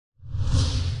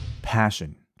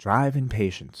passion, drive, and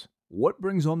patience. What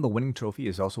brings home the winning trophy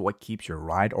is also what keeps your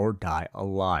ride or die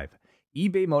alive.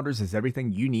 eBay Motors has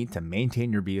everything you need to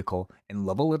maintain your vehicle and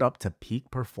level it up to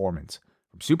peak performance.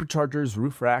 From superchargers,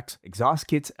 roof racks, exhaust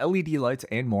kits, LED lights,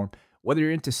 and more, whether you're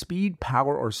into speed,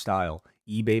 power, or style,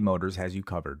 eBay Motors has you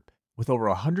covered. With over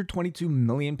 122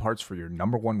 million parts for your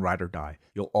number one ride or die,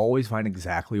 you'll always find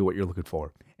exactly what you're looking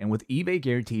for. And with eBay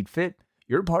Guaranteed Fit,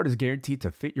 your part is guaranteed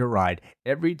to fit your ride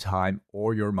every time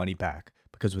or your money back.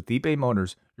 Because with eBay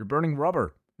Motors, you're burning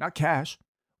rubber, not cash.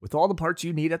 With all the parts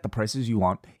you need at the prices you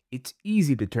want, it's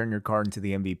easy to turn your car into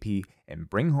the MVP and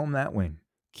bring home that win.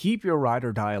 Keep your ride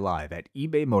or die alive at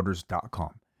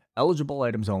ebaymotors.com. Eligible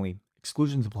items only.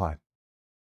 Exclusions apply.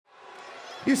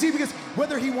 You see, because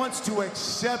whether he wants to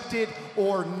accept it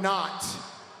or not,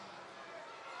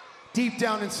 deep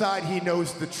down inside, he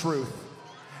knows the truth.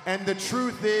 And the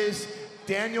truth is,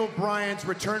 Daniel Bryan's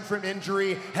return from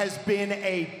injury has been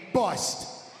a bust.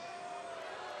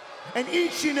 And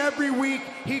each and every week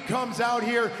he comes out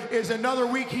here is another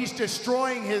week he's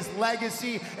destroying his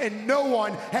legacy, and no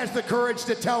one has the courage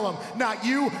to tell him, not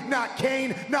you, not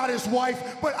Kane, not his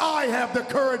wife, but I have the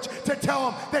courage to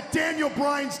tell him that Daniel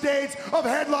Bryan's days of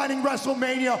headlining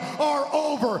WrestleMania are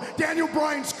over. Daniel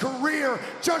Bryan's career,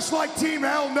 just like Team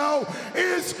Hell No,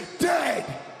 is dead.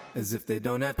 As if they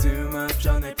don't have too much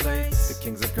on their plates. The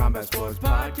Kings of Combat Sports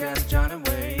Podcast, John and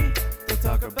Wade. They'll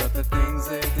talk about the things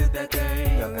they did that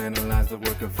day. They'll analyze the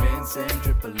work of Vince and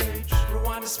Triple H.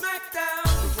 Rewind to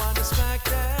SmackDown. Rewind to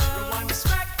SmackDown. Rewind to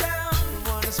SmackDown.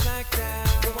 Rewind to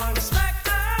SmackDown. Rewind to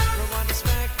SmackDown. Rewind to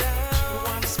SmackDown.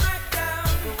 Rewind to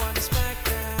SmackDown. Rewind to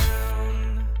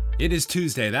SmackDown. It is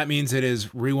Tuesday. That means it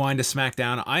is Rewind to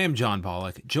SmackDown. I am John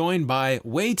Pollock, joined by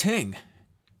Wei Ting.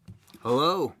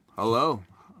 Hello. Hello.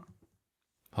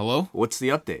 Hello? What's the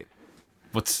update?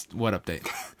 What update?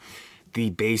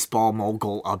 The baseball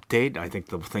mogul update. I think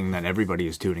the thing that everybody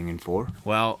is tuning in for.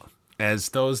 Well, as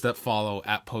those that follow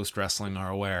at Post Wrestling are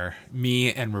aware,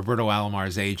 me and Roberto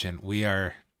Alomar's agent, we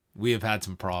have had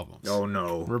some problems. Oh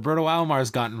no. Roberto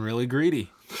Alomar's gotten really greedy.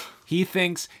 He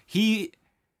thinks he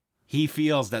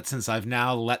feels that since I've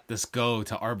now let this go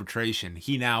to arbitration,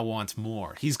 he now wants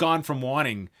more. He's gone from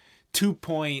wanting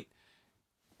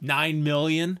 2.9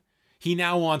 million. He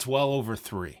now wants well over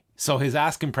 3. So his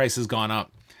asking price has gone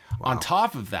up. Wow. On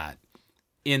top of that,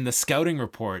 in the scouting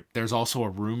report, there's also a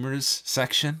rumors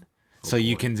section. So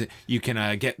you can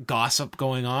get gossip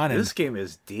going on. And this game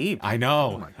is deep. I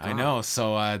know. I know.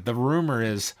 So the rumor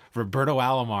is Roberto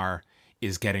Alomar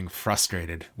is getting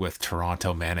frustrated with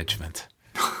Toronto management.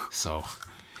 So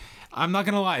I'm not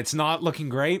going to lie. It's not looking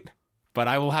great, but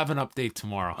I will have an update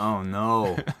tomorrow. Oh,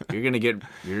 no. You're going to get...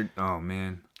 Oh,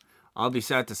 man. I'll be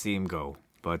sad to see him go,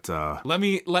 but... Let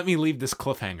me leave this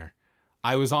cliffhanger.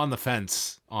 I was on the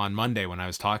fence on Monday when I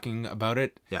was talking about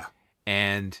it. Yeah.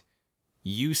 And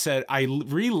you said... I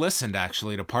re-listened,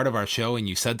 actually, to part of our show, and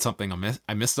you said something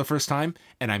I missed the first time,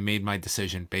 and I made my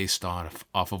decision based off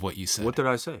of what you said. What did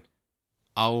I say?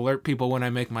 I'll alert people when I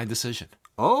make my decision.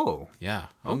 Oh. Yeah.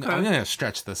 Okay. I'm going to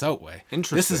stretch this out, Way.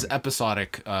 Interesting. This is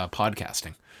episodic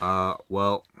podcasting.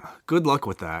 Well, good luck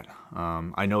with that.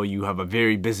 I know you have a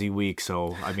very busy week,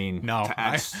 so, I mean... No,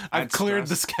 I've cleared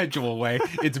the schedule, Way.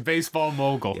 It's Baseball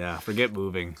Mogul. Yeah, forget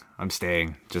moving. I'm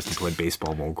staying just to play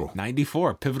Baseball Mogul.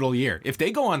 94, pivotal year. If they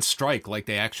go on strike like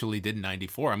they actually did in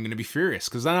 94, I'm going to be furious,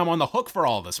 because then I'm on the hook for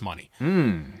all this money.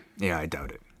 Yeah, I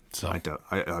doubt it. So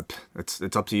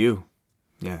it's up to you.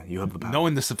 Yeah, you have the power.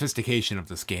 Knowing the sophistication of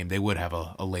this game, they would have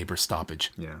a labor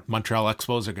stoppage. Yeah. Montreal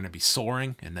Expos are going to be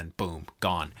soaring, and then boom,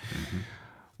 gone. Mm-hmm.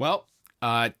 Well,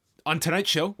 on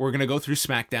tonight's show, we're going to go through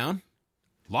SmackDown.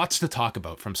 Lots to talk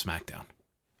about from SmackDown.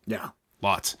 Yeah.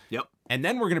 Lots. Yep. And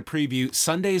then we're going to preview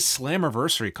Sunday's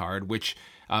Slammiversary card, which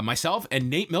myself and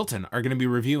Nate Milton are going to be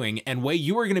reviewing. And Way,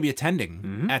 you are going to be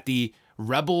attending at the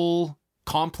Rebel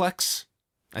Complex,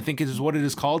 I think is what it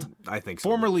is called. I think so.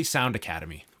 Formerly Sound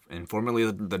Academy. And formerly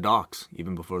the Docks,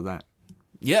 even before that.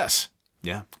 Yes.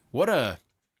 Yeah. What a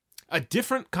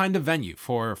different kind of venue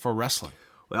for wrestling.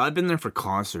 Well, I've been there for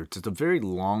concerts. It's a very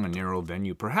long and narrow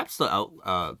venue. Perhaps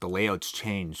the layout's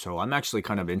changed, so I'm actually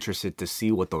kind of interested to see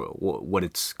what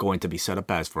it's going to be set up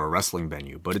as for a wrestling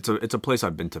venue. But it's a place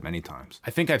I've been to many times.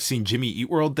 I think I've seen Jimmy Eat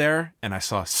World there, and I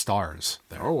saw Stars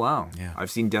there. Oh wow! Yeah,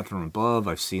 I've seen Death from Above.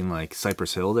 I've seen like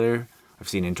Cypress Hill there. I've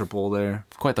seen Interpol there.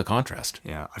 Quite the contrast.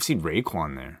 Yeah, I've seen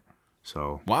Raekwon there.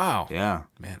 So wow. Yeah,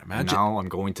 man. Imagine and now I'm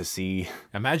going to see.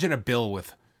 Imagine a bill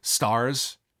with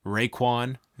Stars,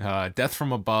 Raekwon, Death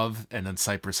from Above, and then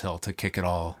Cypress Hill to kick it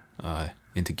all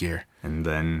into gear. And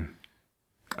then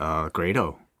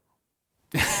Grado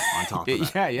on top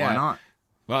of that. Yeah. Why not?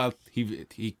 Well,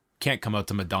 he can't come out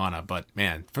to Madonna, but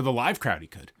man, for the live crowd, he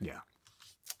could. Yeah.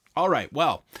 All right,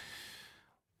 well,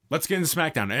 let's get into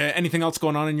SmackDown. Anything else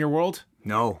going on in your world?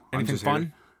 No. Anything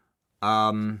fun?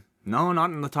 No, not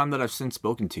in the time that I've since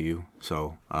spoken to you.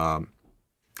 So,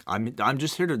 I'm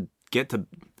just here to get to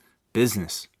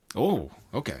business. Oh,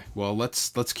 okay. Well,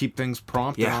 let's keep things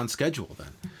prompt and on schedule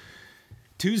then.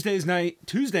 Tuesday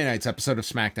night's episode of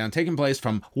SmackDown taking place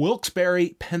from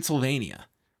Wilkes-Barre, Pennsylvania,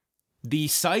 the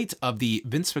site of the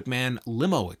Vince McMahon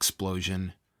limo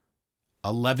explosion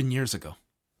 11 years ago.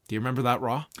 Do you remember that,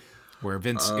 Raw? Where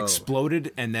Vince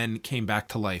exploded and then came back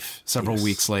to life several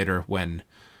weeks later when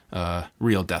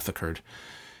real death occurred.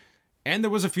 And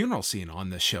there was a funeral scene on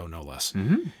this show, no less.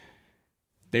 Mm-hmm.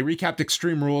 They recapped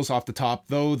Extreme Rules off the top,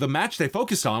 though the match they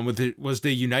focused on was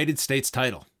the United States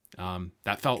title.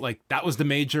 That felt like that was the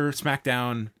major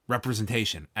SmackDown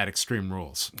representation at Extreme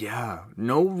Rules. Yeah,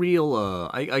 no real,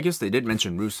 I guess they did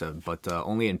mention Rusev, but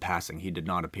only in passing. He did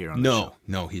not appear on the show.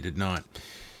 No, he did not.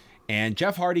 And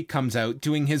Jeff Hardy comes out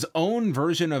doing his own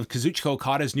version of Kazuchika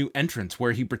Okada's new entrance,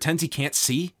 where he pretends he can't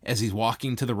see as he's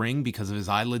walking to the ring because of his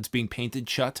eyelids being painted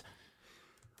shut.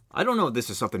 I don't know if this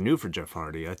is something new for Jeff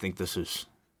Hardy. I think this is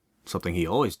something he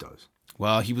always does.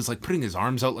 Well, he was like putting his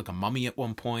arms out like a mummy at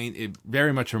one point. It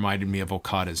very much reminded me of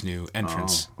Okada's new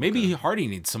entrance. Oh, okay. Maybe Hardy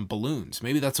needs some balloons.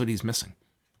 Maybe that's what he's missing.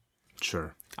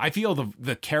 Sure. I feel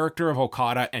the character of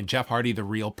Okada and Jeff Hardy, the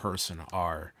real person,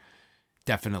 are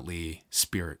definitely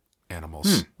spirit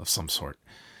animals of some sort.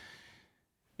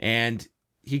 And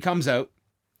he comes out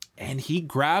and he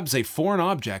grabs a foreign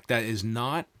object that is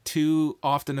not too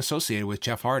often associated with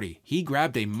Jeff Hardy. He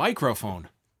grabbed a microphone.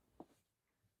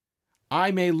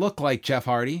 I may look like Jeff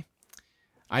Hardy.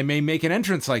 I may make an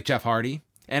entrance like Jeff Hardy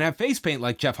and have face paint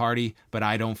like Jeff Hardy, but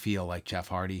I don't feel like Jeff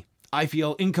Hardy. I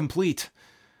feel incomplete.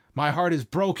 My heart is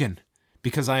broken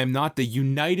because I am not the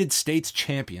United States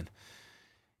champion.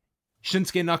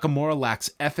 Shinsuke Nakamura lacks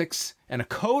ethics and a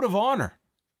code of honor.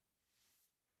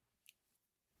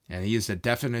 And he is the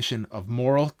definition of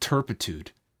moral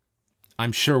turpitude.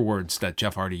 I'm sure words that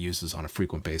Jeff Hardy uses on a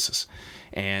frequent basis.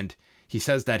 And he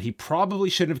says that he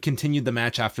probably should have continued the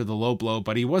match after the low blow,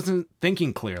 but he wasn't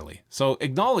thinking clearly. So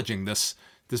acknowledging this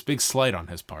big slight on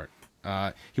his part.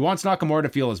 He wants Nakamura to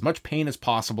feel as much pain as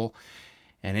possible,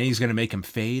 and then he's going to make him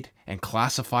fade and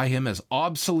classify him as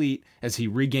obsolete as he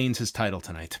regains his title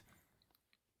tonight.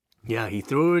 Yeah, he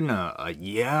threw in a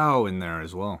yow in there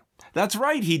as well. That's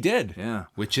right, he did. Yeah.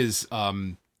 Which is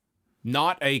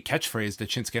not a catchphrase that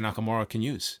Shinsuke Nakamura can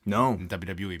use No. in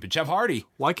WWE. But Jeff Hardy,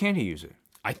 Why can't he use it?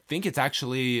 I think it's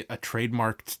actually a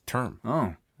trademarked term.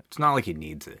 Oh, it's not like he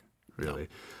needs it, really.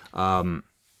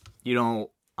 You know,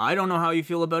 I don't know how you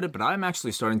feel about it, but I'm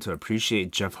actually starting to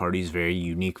appreciate Jeff Hardy's very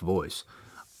unique voice.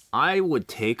 I would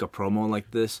take a promo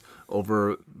like this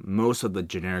over most of the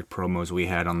generic promos we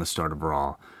had on the start of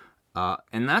Raw.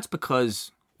 And that's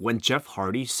because when Jeff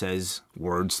Hardy says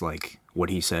words like what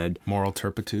he said, Moral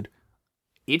turpitude.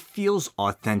 it feels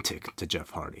authentic to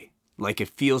Jeff Hardy. Like, it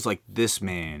feels like this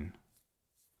man,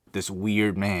 this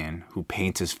weird man who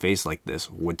paints his face like this,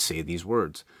 would say these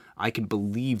words. I can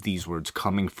believe these words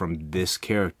coming from this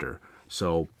character.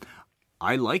 So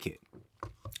I like it.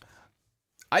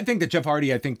 I think that Jeff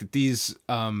Hardy, I think that these,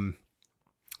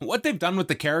 what they've done with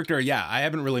the character, yeah, I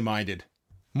haven't really minded.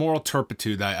 Moral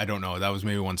turpitude, I don't know. That was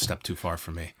maybe one step too far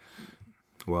for me.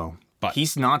 Well, But-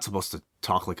 he's not supposed to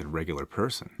talk like a regular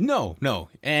person. No.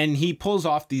 And he pulls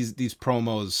off these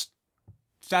promos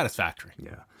satisfactory.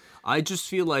 Yeah. I just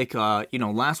feel like,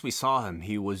 last we saw him,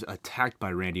 he was attacked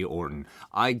by Randy Orton.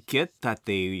 I get that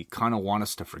they kind of want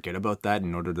us to forget about that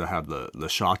in order to have the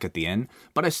shock at the end.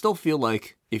 But I still feel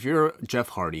like if you're Jeff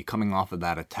Hardy coming off of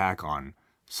that attack on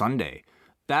Sunday,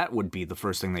 that would be the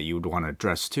first thing that you would want to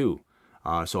address too.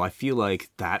 So I feel like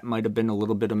that might have been a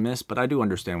little bit amiss, but I do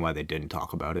understand why they didn't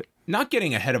talk about it. Not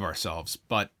getting ahead of ourselves,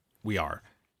 but we are.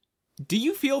 Do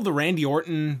you feel the Randy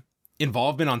Orton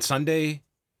involvement on Sunday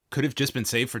could have just been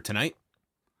saved for tonight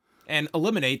and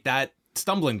eliminate that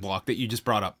stumbling block that you just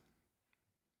brought up?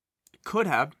 Could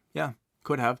have. Yeah,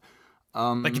 could have.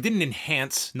 Like, it didn't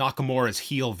enhance Nakamura's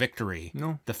heel victory.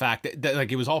 No. The fact that like,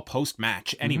 it was all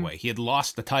post-match anyway. He had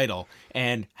lost the title,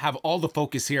 and have all the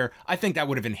focus here. I think that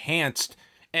would have enhanced.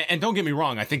 And don't get me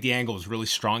wrong, I think the angle was really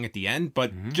strong at the end,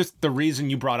 but just the reason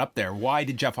you brought up there, why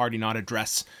did Jeff Hardy not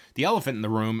address the elephant in the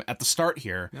room at the start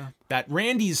here? Yeah. That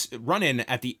Randy's run-in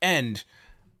at the end,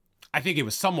 I think it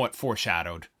was somewhat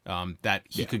foreshadowed that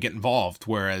he could get involved,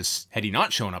 whereas had he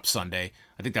not shown up Sunday,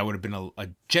 I think that would have been a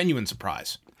genuine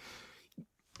surprise.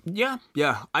 Yeah.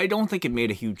 I don't think it made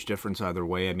a huge difference either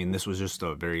way. I mean, this was just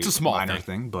a very It's a small minor thing.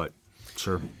 thing, but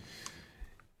sure.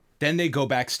 Then they go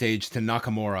backstage to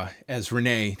Nakamura as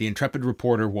Renee, the intrepid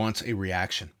reporter, wants a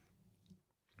reaction.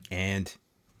 And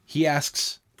he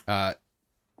asks,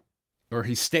 or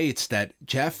he states that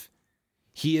Jeff,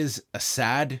 he is a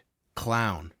sad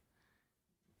clown.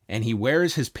 And he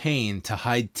wears his pain to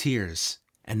hide tears.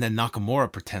 And then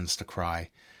Nakamura pretends to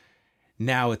cry.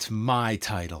 Now it's my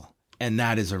title, and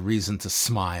that is a reason to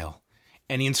smile.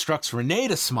 And he instructs Renee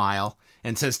to smile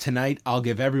and says, tonight I'll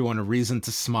give everyone a reason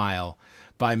to smile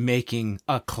by making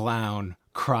a clown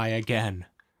cry again.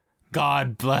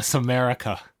 God bless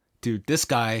America. Dude, this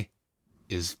guy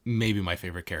is maybe my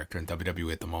favorite character in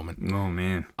WWE at the moment. Oh,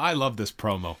 man. I love this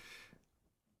promo.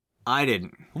 I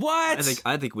didn't. What?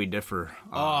 I think we differ.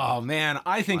 Oh, man.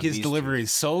 I think his delivery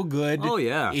is so good. Oh,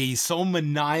 yeah. He's so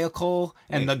maniacal.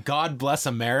 And the God bless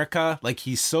America. Like,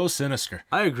 he's so sinister.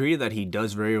 I agree that he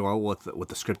does very well with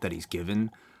the script that he's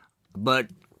given. But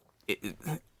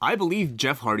I believe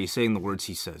Jeff Hardy saying the words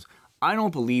he says. I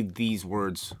don't believe these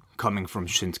words coming from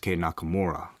Shinsuke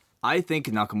Nakamura. I think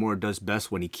Nakamura does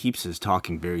best when he keeps his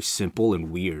talking very simple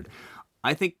and weird.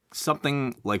 I think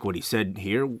something like what he said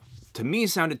here, to me,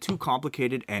 sounded too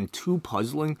complicated and too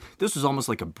puzzling. This was almost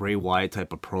like a Bray Wyatt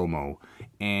type of promo.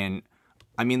 And,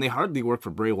 I mean, they hardly work for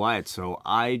Bray Wyatt, so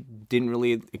I didn't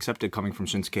really accept it coming from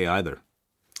Shinsuke either.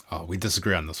 Oh, we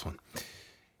disagree on this one.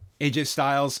 AJ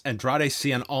Styles, Andrade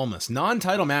Cien Almas.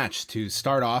 Non-title match to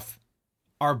start off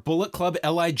our Bullet Club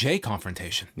LIJ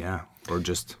confrontation. Yeah, or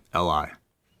just LI.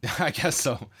 I guess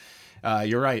so.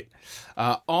 You're right.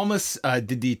 Almas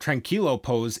did the Tranquilo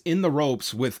pose in the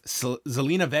ropes with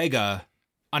Zelina Vega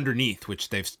underneath, which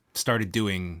they've started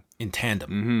doing in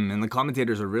tandem. Mm-hmm. And the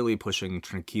commentators are really pushing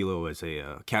Tranquilo as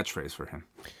a catchphrase for him.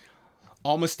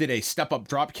 Almas did a step-up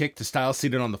drop kick to Styles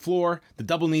seated on the floor. The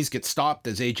double knees get stopped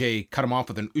as AJ cut him off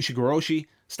with an Ushigoroshi.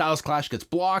 Styles Clash gets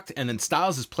blocked, and then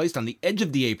Styles is placed on the edge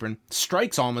of the apron,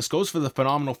 strikes Almas, goes for the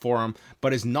phenomenal forearm,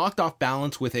 but is knocked off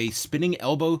balance with a spinning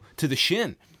elbow to the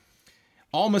shin.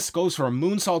 Almas goes for a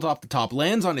moonsault off the top,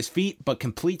 lands on his feet, but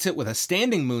completes it with a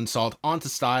standing moonsault onto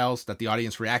Styles that the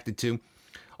audience reacted to.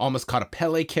 Almas caught a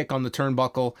Pele kick on the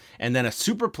turnbuckle, and then a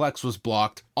superplex was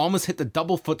blocked. Almas hit the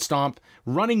double foot stomp,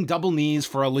 running double knees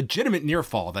for a legitimate near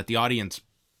fall that the audience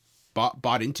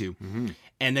bought into. Mm-hmm.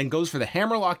 And then goes for the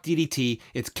hammerlock DDT.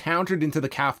 It's countered into the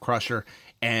calf crusher,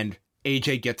 and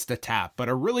AJ gets the tap. But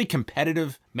a really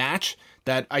competitive match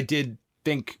that I did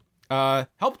think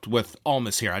helped with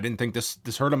Almas here. I didn't think this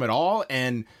hurt him at all.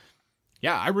 And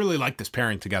yeah, I really like this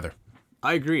pairing together.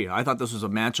 I agree. I thought this was a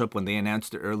matchup when they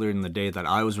announced it earlier in the day that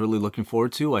I was really looking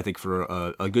forward to. I think for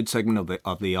a good segment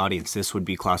of the audience, this would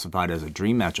be classified as a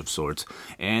dream match of sorts.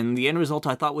 And the end result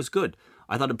I thought was good.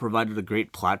 I thought it provided a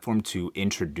great platform to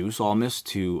introduce Almas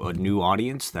to a new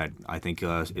audience that I think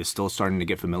is still starting to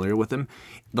get familiar with him.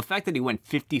 The fact that he went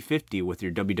 50-50 with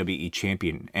your WWE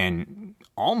champion and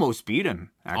almost beat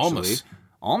him, actually.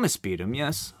 Almost beat him,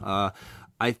 yes.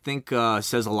 I think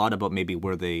says a lot about maybe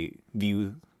where they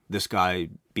view this guy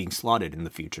being slotted in the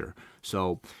future.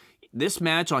 So this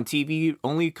match on TV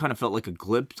only kind of felt like a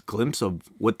glimpse of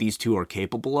what these two are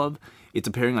capable of. It's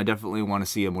a pairing I definitely want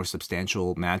to see a more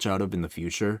substantial match out of in the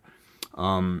future.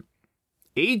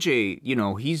 AJ, you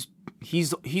know, he's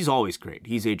always great.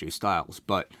 He's AJ Styles,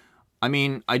 but I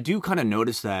mean, I do kind of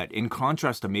notice that in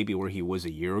contrast to maybe where he was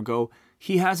a year ago,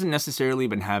 he hasn't necessarily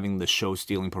been having the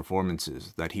show-stealing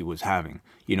performances that he was having.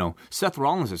 You know, Seth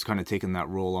Rollins has kind of taken that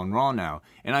role on Raw now,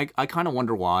 and I kind of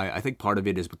wonder why. I think part of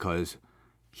it is because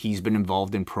he's been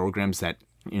involved in programs that,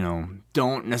 you know,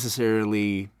 don't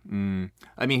necessarily...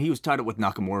 I mean, he was tied up with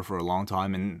Nakamura for a long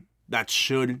time, and that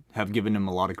should have given him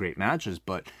a lot of great matches,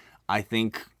 but I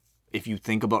think if you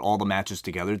think about all the matches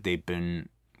together, they've been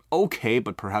okay,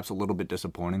 but perhaps a little bit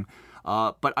disappointing.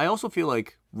 But I also feel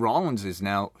like Rollins is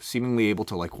now seemingly able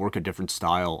to like work a different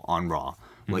style on Raw,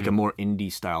 like a more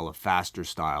indie style, a faster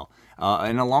style,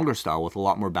 and a longer style with a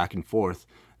lot more back and forth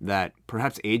that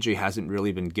perhaps AJ hasn't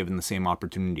really been given the same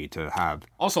opportunity to have.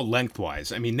 Also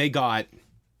lengthwise, I mean, they got,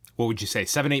 what would you say,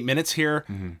 7-8 minutes here?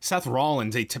 Seth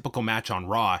Rollins, a typical match on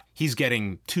Raw, he's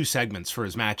getting 2 segments for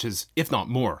his matches, if not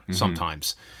more,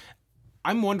 sometimes.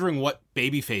 I'm wondering what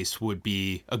babyface would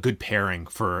be a good pairing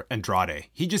for Andrade.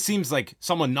 He just seems like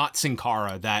someone not Sin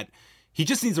Cara, that he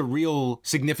just needs a real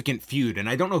significant feud. And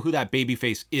I don't know who that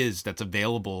babyface is that's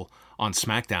available on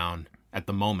SmackDown at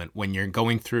the moment when you're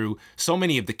going through so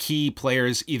many of the key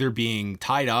players either being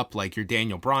tied up, like your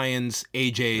Daniel Bryans,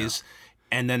 AJs,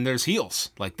 and then there's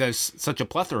heels. Like there's such a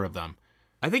plethora of them.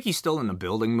 I think he's still in the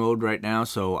building mode right now.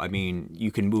 So, I mean,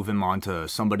 you can move him on to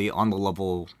somebody on the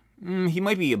level He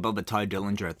might be above a Ty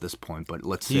Dillinger at this point, but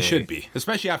let's say... He should be,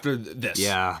 especially after this.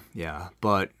 Yeah.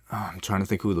 But I'm trying to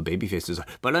think who the babyfaces are.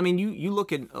 But, I mean, you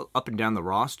look at up and down the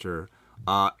roster,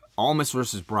 Almas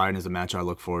versus Bryan is a match I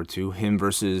look forward to. Him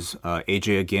versus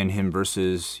AJ again, him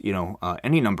versus,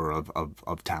 any number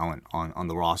of talent on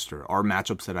the roster are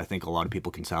matchups that I think a lot of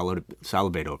people can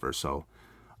salivate over, so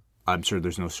I'm sure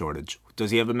there's no shortage.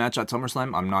 Does he have a match at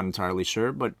SummerSlam? I'm not entirely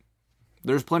sure, but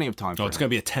there's plenty of time for it's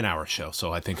going to be a 10-hour show,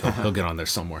 so I think he'll get on there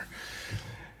somewhere.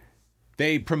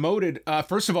 They promoted,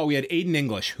 first of all, we had Aiden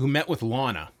English, who met with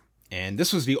Lana, and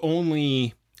this was the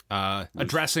only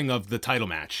addressing of the title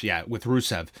match, with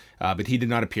Rusev, but he did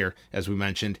not appear, as we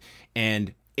mentioned,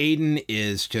 and Aiden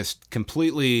is just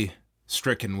completely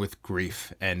stricken with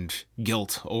grief and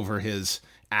guilt over his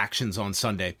actions on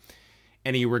Sunday,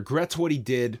 and he regrets what he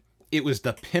did. It was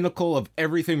the pinnacle of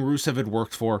everything Rusev had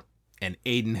worked for, and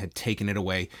Aiden had taken it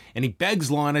away, and he begs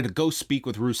Lana to go speak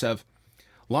with Rusev.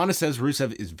 Lana says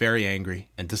Rusev is very angry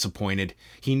and disappointed.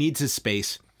 He needs his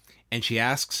space, and she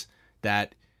asks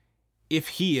that if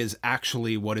he is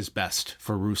actually what is best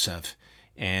for Rusev.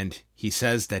 And he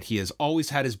says that he has always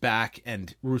had his back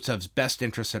and Rusev's best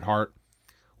interest at heart.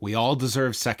 We all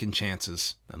deserve second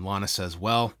chances. And Lana says,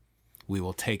 well, we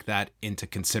will take that into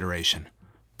consideration,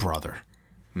 brother.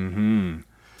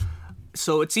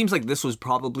 So it seems like this was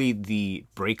probably the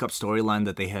breakup storyline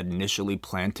that they had initially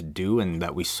planned to do and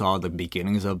that we saw the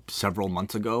beginnings of several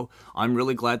months ago. I'm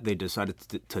really glad they decided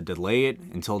to delay it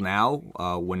until now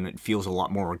when it feels a lot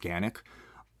more organic.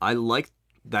 I like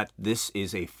that this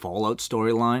is a fallout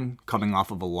storyline coming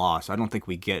off of a loss. I don't think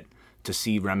we get to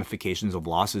see ramifications of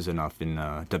losses enough in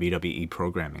WWE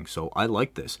programming, so I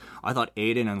like this. I thought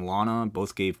Aiden and Lana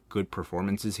both gave good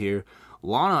performances here.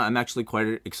 Lana, I'm actually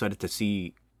quite excited to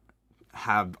see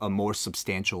have a more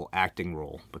substantial acting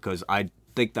role because I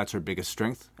think that's her biggest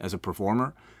strength as a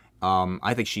performer.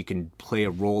 I think she can play a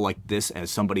role like this as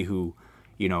somebody who,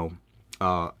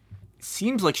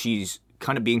 seems like she's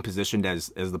kind of being positioned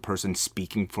as the person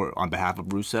speaking on behalf of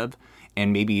Rusev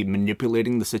and maybe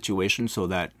manipulating the situation so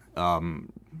that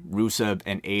Rusev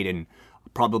and Aiden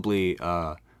probably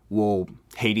will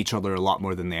hate each other a lot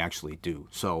more than they actually do.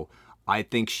 So I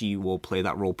think she will play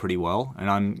that role pretty well, and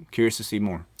I'm curious to see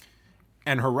more.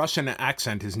 And her Russian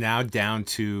accent is now down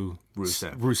to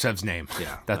Rusev's name.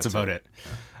 Yeah, that's about it.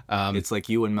 It's like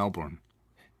you in Melbourne.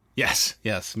 Yes,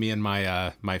 me and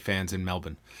my fans in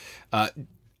Melbourne.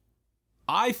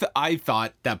 I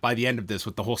thought that by the end of this,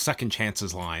 with the whole second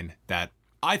chances line, that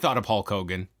I thought of Hulk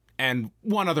Hogan, and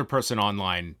one other person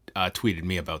online tweeted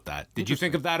me about that. Did you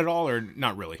think of that at all, or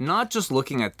not really? Not just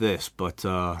looking at this, but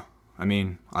I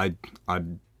mean, I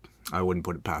wouldn't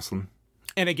put it past them.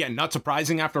 And again, not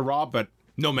surprising after Raw, but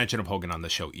no mention of Hogan on the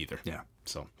show either. Yeah.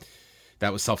 So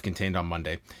that was self-contained on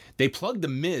Monday. They plugged The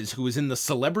Miz, who was in the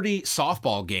celebrity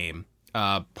softball game,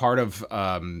 part of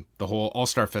the whole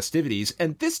All-Star festivities.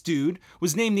 And this dude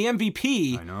was named the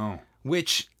MVP. I know.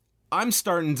 Which I'm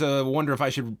starting to wonder if I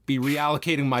should be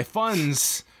reallocating my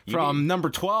funds from number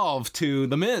 12 to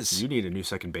The Miz. You need a new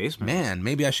second baseman. Man,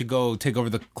 maybe I should go take over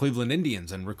the Cleveland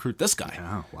Indians and recruit this guy.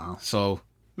 Oh, wow. So,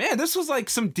 man, this was like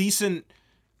some decent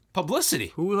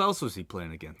publicity. Who else was he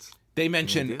playing against? They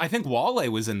mentioned, I think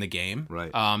Wale was in the game.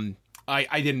 Right.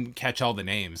 I didn't catch all the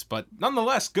names, but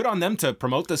nonetheless, good on them to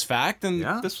promote this fact. And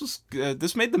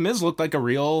this made The Miz look like a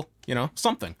real,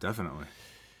 something. Definitely.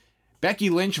 Becky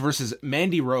Lynch versus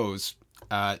Mandy Rose.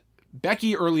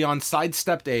 Becky early on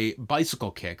sidestepped a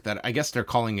bicycle kick that I guess they're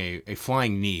calling a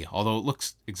flying knee, although it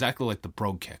looks exactly like the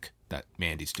brogue kick that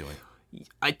Mandy's doing.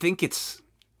 I think it's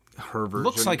her version.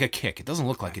 Looks like a kick. It doesn't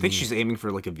look like a knee. I think she's aiming for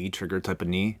like a V-trigger type of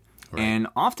knee. Right. And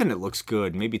often it looks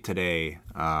good. Maybe today,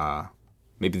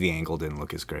 maybe the angle didn't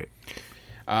look as great.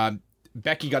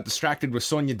 Becky got distracted with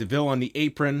Sonya Deville on the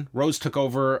apron. Rose took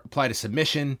over, applied a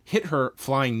submission, hit her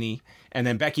flying knee, and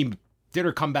then Becky did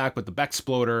her comeback with the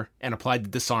Bexploder and applied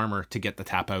the disarmor to get the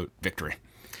tap-out victory.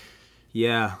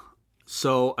 Yeah.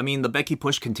 So, I mean, the Becky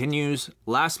push continues.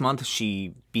 Last month,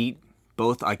 she beat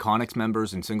both Iconics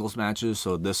members in singles matches,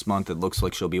 so this month it looks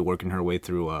like she'll be working her way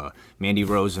through Mandy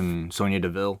Rose and Sonya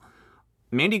Deville.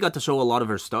 Mandy got to show a lot of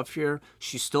her stuff here.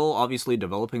 She's still obviously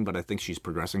developing, but I think she's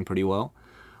progressing pretty well.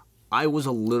 I was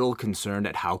a little concerned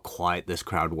at how quiet this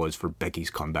crowd was for Becky's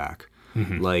comeback.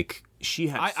 Mm-hmm. Like, she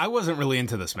had... I wasn't really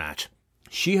into this match.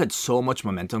 She had so much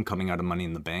momentum coming out of Money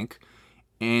in the Bank,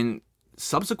 and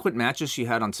subsequent matches she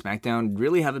had on SmackDown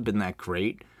really haven't been that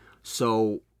great.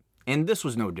 So, and this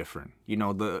was no different.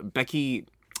 The Becky,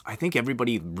 I think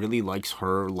everybody really likes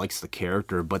her, likes the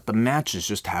character, but the matches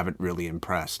just haven't really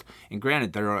impressed. And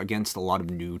granted, they're against a lot of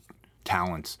new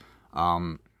talents.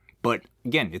 But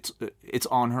again, it's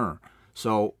on her.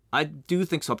 So I do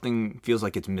think something feels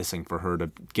like it's missing for her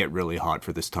to get really hot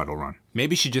for this title run.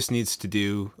 Maybe she just needs to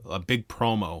do a big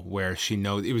promo where she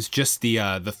knows it was just the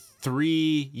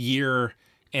 3-year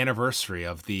anniversary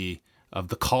of the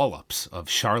call-ups of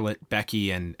Charlotte,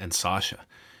 Becky, and Sasha.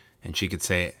 And she could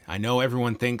say, I know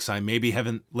everyone thinks I maybe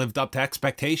haven't lived up to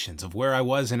expectations of where I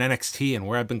was in NXT and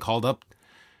where I've been called up,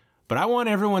 but I want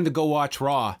everyone to go watch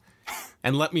Raw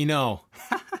and let me know.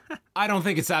 I don't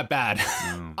think it's that bad.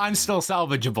 I'm still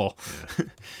salvageable. Yeah.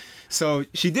 So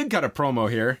she did cut a promo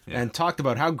here and talked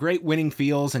about how great winning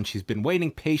feels, and she's been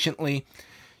waiting patiently.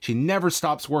 She never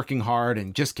stops working hard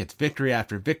and just gets victory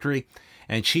after victory.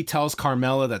 And she tells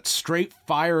Carmella that straight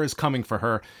fire is coming for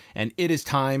her, and it is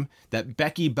time that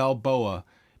Becky Balboa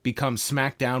becomes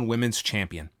SmackDown Women's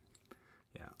Champion.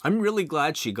 Yeah, I'm really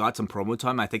glad she got some promo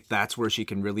time. I think that's where she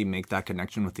can really make that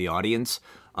connection with the audience.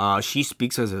 She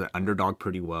speaks as an underdog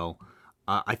pretty well.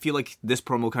 I feel like this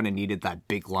promo kind of needed that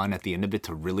big line at the end of it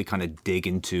to really kind of dig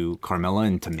into Carmella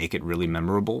and to make it really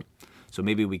memorable. So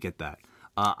maybe we get that.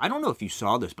 I don't know if you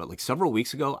saw this, but like several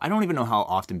weeks ago, I don't even know how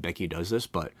often Becky does this,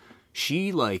 but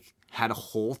she like had a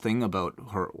whole thing about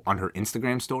her on her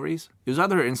Instagram stories. It was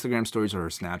either her Instagram stories or her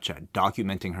Snapchat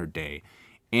documenting her day.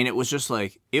 And it was just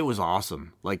like, it was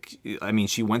awesome. Like, I mean,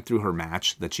 she went through her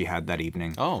match that she had that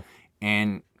evening. Oh.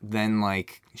 And then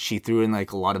like she threw in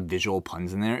like a lot of visual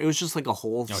puns in there. It was just like a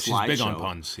whole slideshow. She's big on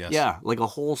puns, yes. Yeah, like a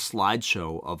whole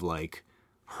slideshow of like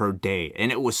her day.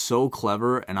 And it was so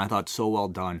clever and I thought so well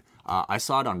done. I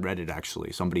saw it on Reddit,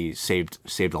 actually. Somebody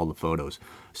saved all the photos.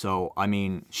 So, I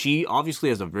mean, she obviously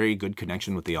has a very good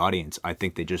connection with the audience. I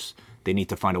think they need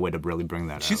to find a way to really bring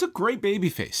that out. She's a great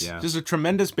babyface. Yeah. She's a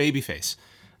tremendous babyface.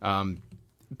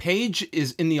 Paige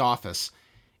is in the office,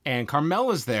 and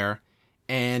Carmella's there,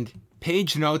 and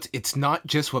Paige notes it's not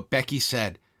just what Becky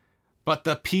said, but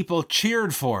the people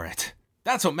cheered for it.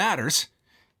 That's what matters.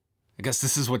 I guess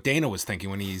this is what Dana was thinking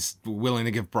when he's willing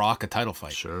to give Brock a title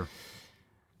fight. Sure.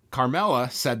 Carmella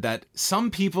said that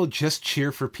some people just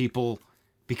cheer for people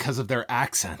because of their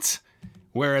accents,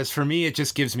 whereas for me, it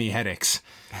just gives me headaches.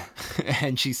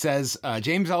 And she says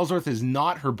James Ellsworth is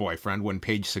not her boyfriend when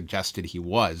Paige suggested he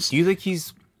was. Do you think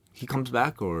he comes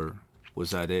back, or was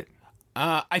that it?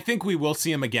 I think we will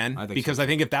see him again, I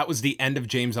think if that was the end of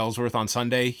James Ellsworth on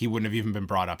Sunday, he wouldn't have even been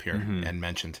brought up here and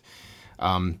mentioned.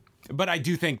 But I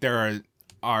do think there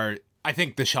are I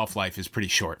think the shelf life is pretty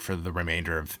short for the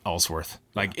remainder of Ellsworth.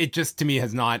 Like, it just, to me,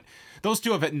 has not... Those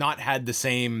two have not had the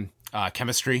same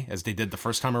chemistry as they did the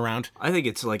first time around. I think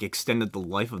it's, like, extended the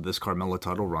life of this Carmella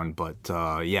title run, but,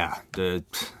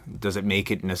 does it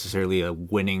make it necessarily a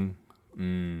winning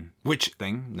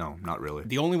thing? No, not really.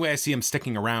 The only way I see him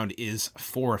sticking around is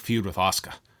for a feud with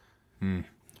Asuka.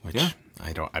 Which,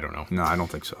 I don't know. No, I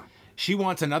don't think so. She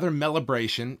wants another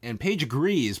Mellebration, and Paige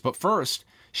agrees, but first...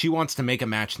 She wants to make a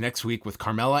match next week with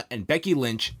Carmella and Becky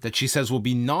Lynch that she says will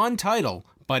be non-title,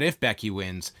 but if Becky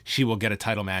wins, she will get a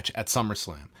title match at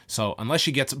SummerSlam. So unless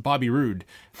she gets Bobby Roode,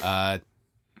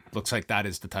 looks like that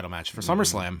is the title match for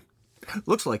SummerSlam.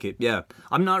 Looks like it, yeah.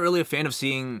 I'm not really a fan of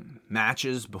seeing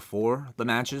matches before the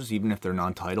matches, even if they're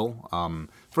non-title.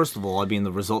 First of all, I mean,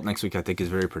 the result next week I think is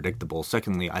very predictable.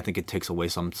 Secondly, I think it takes away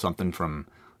something from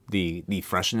the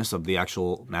freshness of the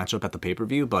actual matchup at the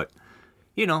pay-per-view, but...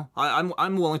 You know,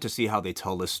 I'm willing to see how they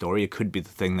tell this story. It could be the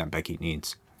thing that Becky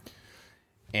needs.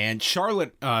 And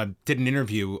Charlotte did an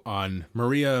interview on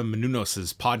Maria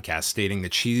Menounos' podcast stating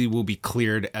that she will be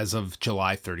cleared as of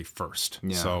July 31st.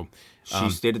 Yeah. So she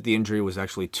stated the injury was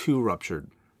actually 2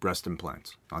 ruptured breast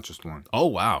implants, not just 1. Oh,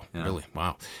 wow. Yeah. Really?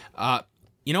 Wow.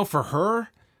 For her,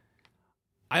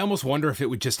 I almost wonder if it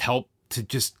would just help to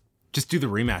just do the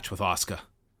rematch with Asuka.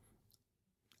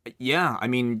 Yeah, I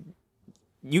mean...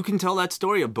 You can tell that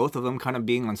story of both of them kind of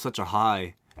being on such a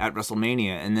high at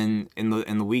WrestleMania, and then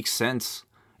in the weeks since,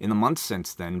 in the months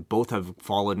since then, both have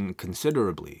fallen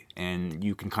considerably, and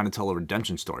you can kind of tell a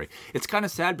redemption story. It's kind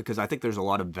of sad because I think there's a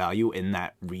lot of value in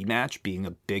that rematch being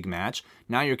a big match.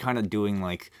 Now you're kind of doing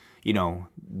like, you know,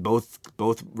 both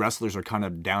wrestlers are kind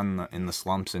of down in the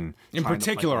slumps, and in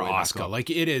particular Asuka, like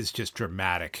it is just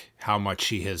dramatic how much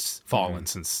she has fallen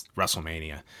since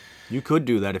WrestleMania. You could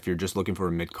do that if you're just looking for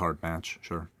a mid-card match,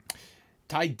 sure.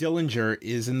 Ty Dillinger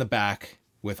is in the back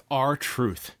with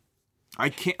R-Truth.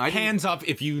 Hands up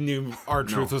if you knew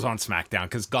R-Truth was on SmackDown,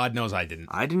 because God knows I didn't.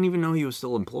 I didn't even know he was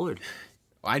still employed.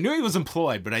 I knew he was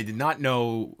employed, but I did not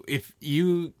know. If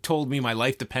you told me my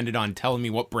life depended on telling me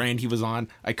what brand he was on,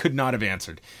 I could not have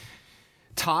answered.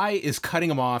 Ty is cutting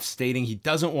him off, stating he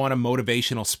doesn't want a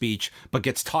motivational speech, but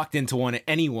gets talked into one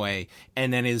anyway,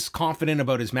 and then is confident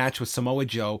about his match with Samoa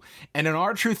Joe. And then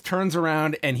R-Truth turns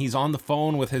around and he's on the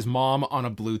phone with his mom on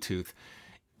a Bluetooth.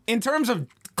 In terms of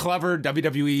clever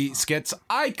WWE skits,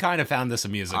 I kind of found this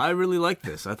amusing. I really liked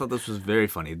this. I thought this was very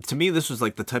funny. To me, this was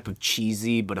like the type of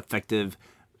cheesy but effective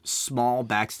small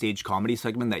backstage comedy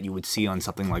segment that you would see on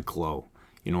something like Glow.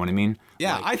 You know what I mean?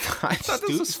 Yeah, like, I thought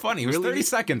this was funny. It was 30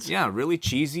 seconds. Yeah, really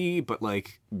cheesy, but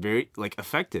like very like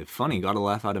effective, funny. Got a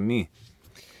laugh out of me.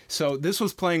 So this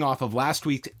was playing off of last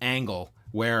week's Angle,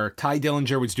 where Ty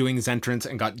Dillinger was doing his entrance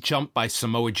and got jumped by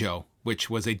Samoa Joe, which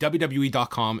was a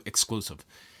WWE.com exclusive,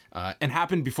 and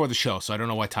happened before the show. So I don't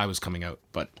know why Ty was coming out,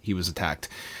 but he was attacked.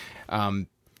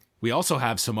 We also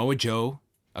have Samoa Joe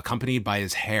accompanied by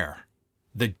his hair,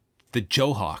 the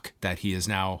Joe Hawk that he is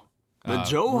now. The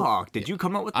Joe Hawk. Did you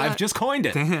come up with that? I've just coined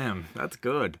it. Damn, that's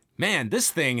good. Man,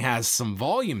 this thing has some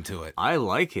volume to it. I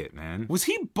like it, man. Was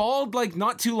he bald like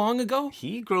not too long ago?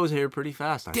 He grows hair pretty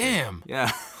fast. I Damn. think.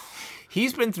 Yeah.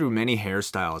 He's been through many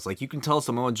hairstyles. Like you can tell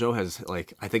Samoa Joe has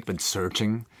like I think been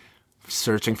searching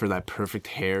for that perfect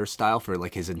hairstyle for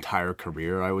like his entire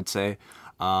career, I would say.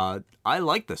 I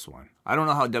like this one. I don't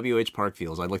know how WH Park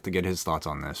feels. I'd like to get his thoughts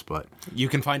on this, but you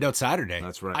can find out Saturday.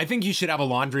 That's right. I think you should have a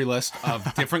laundry list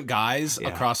of different guys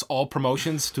across all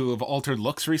promotions to have altered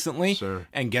looks recently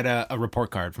and get a report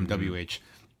card from WH.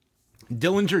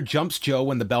 Dillinger jumps Joe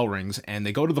when the bell rings and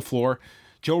they go to the floor.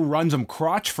 Joe runs him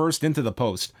crotch first into the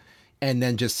post and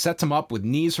then just sets him up with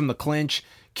knees from the clinch,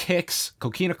 kicks,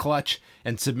 coquina clutch,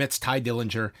 and submits Ty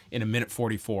Dillinger in a minute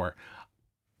 44.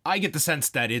 I get the sense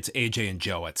that it's AJ and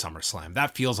Joe at SummerSlam.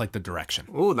 That feels like the direction.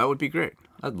 Oh, that would be great.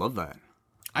 I'd love that.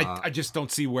 I just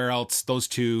don't see where else those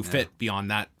two fit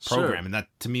beyond that program. And that,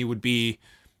 to me, would be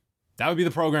the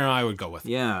program I would go with.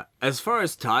 Yeah. As far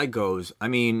as Ty goes, I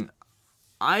mean,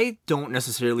 I don't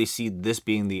necessarily see this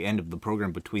being the end of the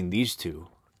program between these two.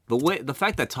 The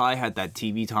fact that Ty had that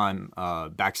TV time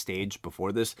backstage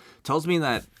before this tells me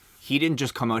that he didn't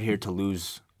just come out here to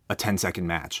lose a 10-second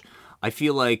match. I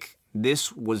feel like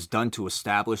this was done to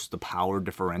establish the power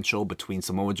differential between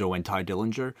Samoa Joe and Ty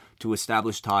Dillinger, to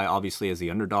establish Ty obviously as the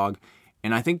underdog.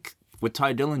 And I think with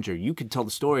Ty Dillinger, you could tell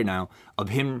the story now of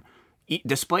him,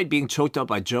 despite being choked up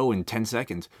by Joe in 10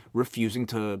 seconds, refusing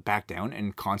to back down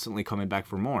and constantly coming back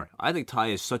for more. I think Ty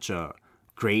is such a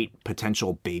great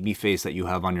potential babyface that you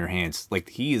have on your hands.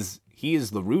 Like he is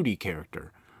the Rudy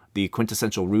character, the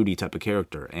quintessential Rudy type of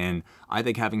character. And I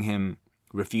think having him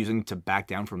refusing to back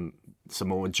down from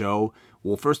Samoa Joe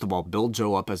will, first of all, build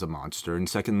Joe up as a monster, and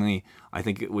secondly, I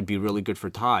think it would be really good for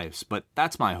Ty's. But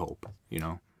that's my hope, you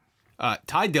know.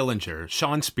 Ty Dillinger,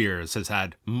 Sean Spears, has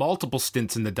had multiple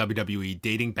stints in the WWE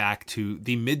dating back to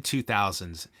the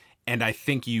mid-2000s, and I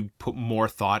think you put more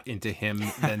thought into him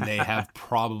than they have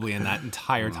probably in that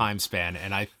entire time span,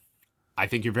 and I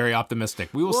think you're very optimistic.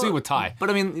 We will see with Ty. But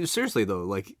I mean, seriously though,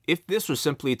 like if this was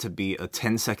simply to be a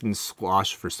 10-second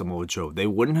squash for Samoa Joe, they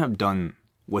wouldn't have done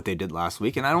what they did last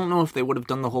week, and I don't know if they would have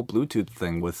done the whole Bluetooth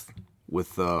thing with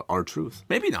R-Truth.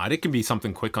 Maybe not. It can be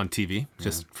something quick on TV,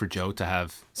 just for Joe to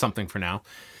have something for now.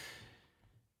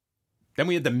 Then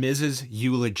we had the Miz's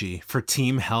eulogy for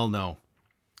Team Hell No,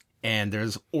 and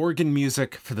there's organ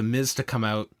music for the Miz to come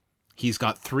out. He's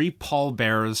got 3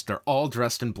 pallbearers. They're all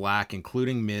dressed in black,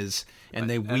 including Miz, and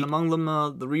they weep. And among them,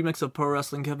 the remix of Pro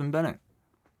Wrestling Kevin Bennett.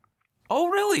 Oh,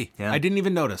 really? Yeah. I didn't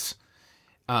even notice.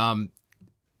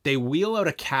 They wheel out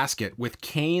a casket with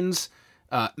Kane's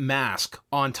mask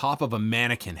on top of a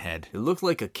mannequin head. It looked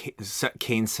like a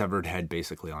Kane severed head,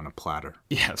 basically, on a platter.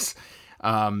 Yes.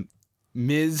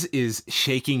 Miz is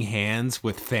shaking hands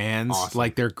with fans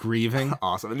like they're grieving.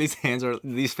 Awesome. And these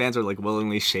fans are like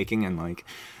willingly shaking and like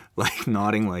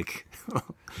nodding like,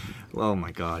 oh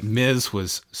my God. Miz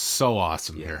was so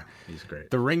awesome here. He's great.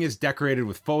 The ring is decorated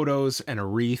with photos and a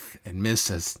wreath, and Miz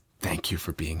says, "Thank you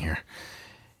for being here."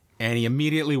 And he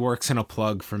immediately works in a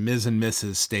plug for Miz and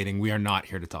Mrs., stating, "We are not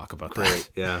here to talk about that." Great,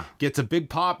 yeah. Gets a big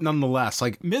pop nonetheless.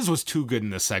 Like, Miz was too good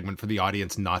in this segment for the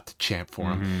audience not to chant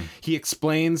for him. He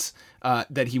explains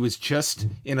that he was just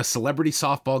in a celebrity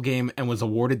softball game and was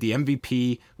awarded the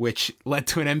MVP, which led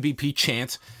to an MVP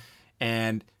chant,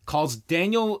 and calls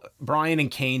Daniel Bryan and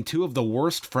Kane 2 of the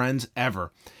worst friends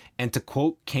ever. And to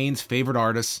quote Kane's favorite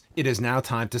artists, "It is now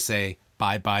time to say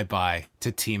bye, bye, bye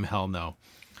to Team Hell No."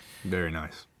 Very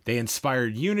nice. They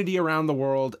inspired unity around the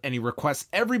world, and he requests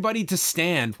everybody to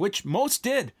stand, which most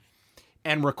did,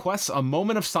 and requests a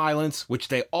moment of silence, which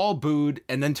they all booed,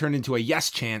 and then turned into a yes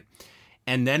chant.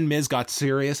 And then Miz got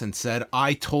serious and said,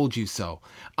 "I told you so.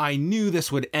 I knew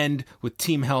this would end with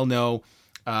Team Hell No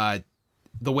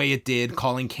the way it did,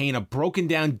 calling Kane a broken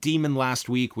down demon last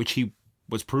week, which he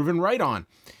was proven right on.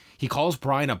 He calls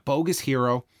Bryan a bogus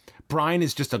hero. Bryan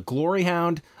is just a glory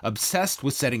hound, obsessed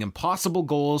with setting impossible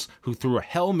goals, who threw a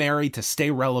Hail Mary to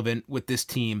stay relevant with this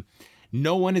team.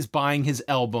 No one is buying his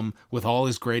album with all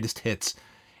his greatest hits,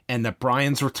 and that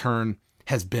Bryan's return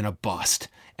has been a bust,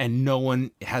 and no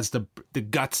one has the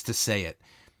guts to say it.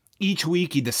 Each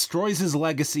week he destroys his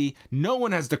legacy. No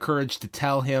one has the courage to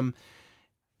tell him,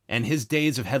 and his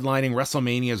days of headlining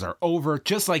WrestleManias are over,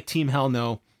 just like Team Hell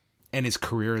No, and his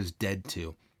career is dead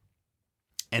too.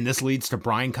 And this leads to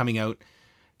Bryan coming out.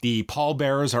 The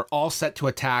pallbearers are all set to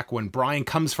attack when Bryan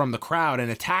comes from the crowd and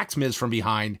attacks Miz from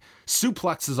behind,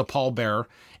 suplexes a pallbearer,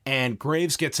 and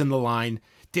Graves gets in the line.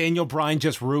 Daniel Bryan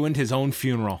just ruined his own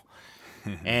funeral.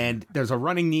 And there's a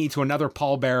running knee to another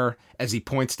pallbearer as he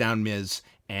points down Miz.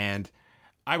 And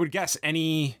I would guess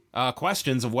any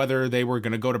questions of whether they were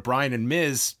going to go to Bryan and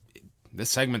Miz, this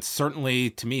segment certainly,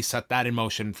 to me, set that in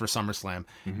motion for SummerSlam.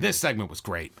 This segment was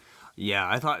great. Yeah,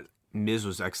 I thought Miz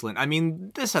was excellent. I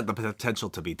mean, this had the potential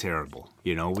to be terrible.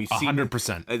 You know, we've seen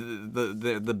 100%.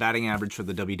 The batting average for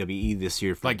the WWE this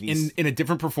year. For like in a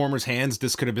different performer's hands,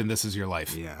 this could have been This Is Your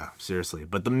Life. Yeah, seriously.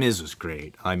 But the Miz was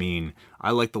great. I mean,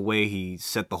 I like the way he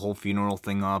set the whole funeral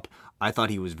thing up. I thought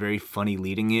he was very funny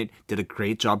leading it. Did a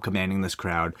great job commanding this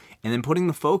crowd, and then putting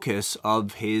the focus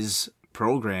of his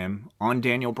program on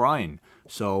Daniel Bryan.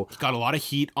 So got a lot of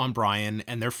heat on Bryan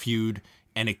and their feud.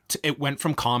 And it went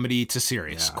from comedy to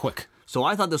serious, quick. So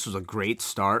I thought this was a great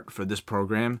start for this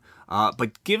program.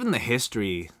 But given the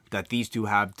history that these two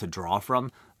have to draw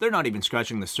from, they're not even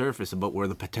scratching the surface about where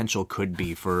the potential could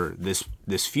be for this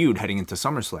feud heading into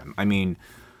SummerSlam. I mean,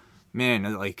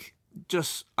 man, like,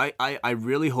 just I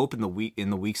really hope in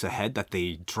the weeks ahead that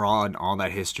they draw on all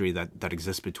that history that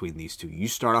exists between these two. You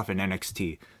start off in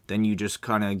NXT, then you just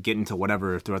kind of get into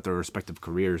whatever throughout their respective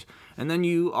careers, and then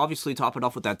you obviously top it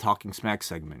off with that Talking Smack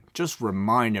segment. Just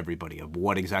remind everybody of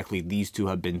what exactly these two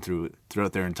have been through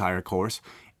throughout their entire course.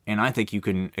 And I think you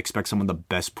can expect some of the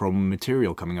best promo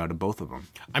material coming out of both of them.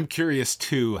 I'm curious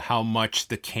too how much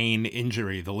the Kane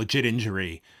injury, the legit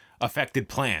injury, affected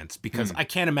plans, because I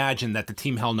can't imagine that the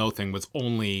Team Hell No thing was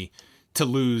only to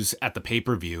lose at the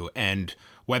pay-per-view, and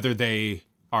whether they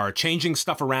are changing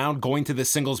stuff around, going to this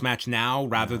singles match now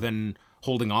rather than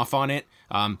holding off on it.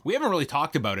 We haven't really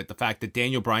talked about it, the fact that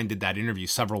Daniel Bryan did that interview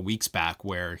several weeks back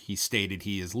where he stated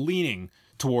he is leaning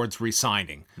towards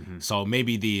re-signing. So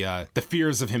maybe the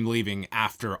fears of him leaving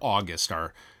after August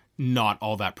are not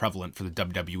all that prevalent for the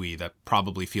WWE, that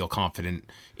probably feel confident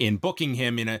in booking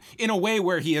him in a way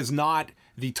where he is not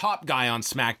the top guy on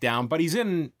SmackDown, but he's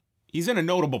in a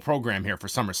notable program here for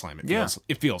SummerSlam.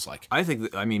 It feels like. I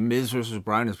think Miz versus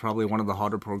Bryan is probably one of the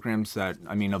hotter programs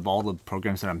of all the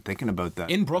programs that I'm thinking about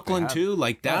that in Brooklyn too.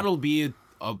 Like that'll be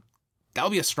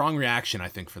a strong reaction, I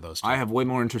think, for those two. I have way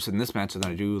more interest in this match than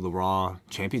I do the Raw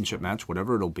Championship match,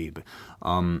 whatever it'll be. But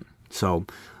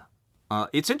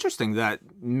it's interesting that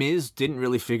Miz didn't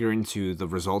really figure into the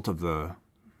result of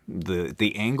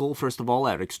the angle, first of all,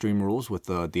 at Extreme Rules with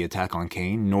the attack on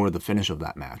Kane, nor the finish of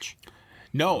that match.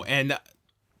 No, and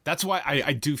that's why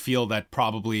I do feel that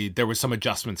probably there was some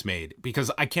adjustments made,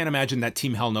 because I can't imagine that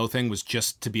Team Hell No thing was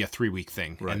just to be a 3-week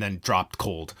thing and then dropped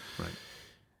cold. Right.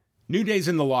 New Day's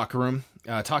in the locker room,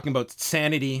 talking about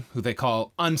Sanity, who they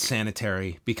call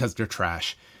unsanitary because they're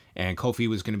trash, and Kofi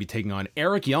was going to be taking on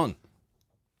Eric Young.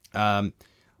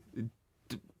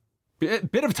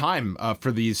 Bit of time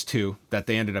for these two that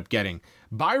they ended up getting.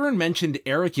 Byron mentioned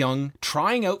Eric Young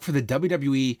trying out for the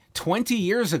WWE 20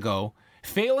 years ago,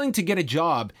 failing to get a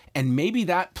job, and maybe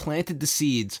that planted the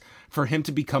seeds for him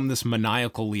to become this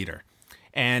maniacal leader.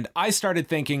 And I started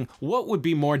thinking, what would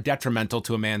be more detrimental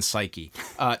to a man's psyche?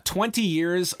 20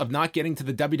 years of not getting to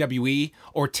the WWE,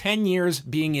 or 10 years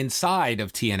being inside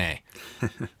of TNA?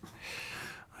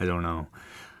 I don't know.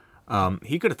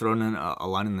 He could have thrown in a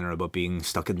line in there about being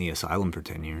stuck in the asylum for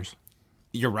 10 years.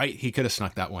 You're right. He could have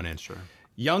snuck that one in. Sure.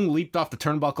 Young leaped off the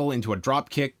turnbuckle into a drop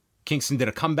kick. Kingston did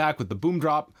a comeback with the boom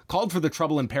drop, called for the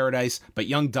Trouble in Paradise, but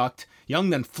Young ducked. Young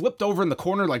then flipped over in the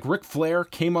corner like Ric Flair,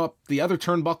 came up the other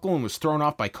turnbuckle and was thrown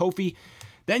off by Kofi.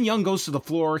 Then Young goes to the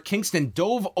floor. Kingston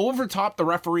dove over top the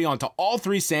referee onto all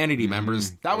three Sanity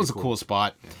members. That was a cool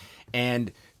spot. Yeah.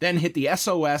 And then hit the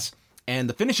SOS. And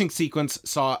the finishing sequence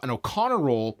saw an O'Connor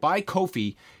roll by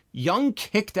Kofi. Young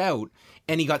kicked out,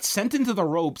 and he got sent into the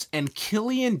ropes, and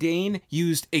Killian Dane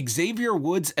used Xavier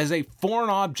Woods as a foreign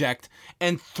object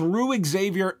and threw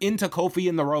Xavier into Kofi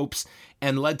in the ropes,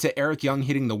 and led to Eric Young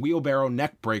hitting the wheelbarrow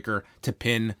neck breaker to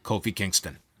pin Kofi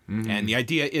Kingston. And the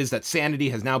idea is that Sanity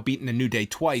has now beaten the New Day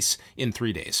twice in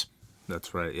 3 days.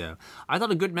 That's right, yeah. I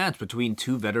thought a good match between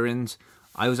two veterans.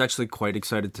 I was actually quite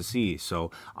excited to see.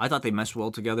 So I thought they meshed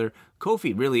well together.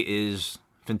 Kofi really is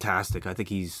fantastic. I think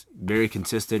he's very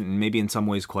consistent and maybe in some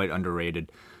ways quite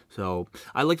underrated. So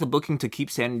I like the booking to keep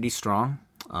Sanity strong.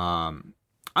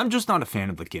 I'm just not a fan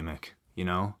of the gimmick, you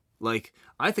know? Like,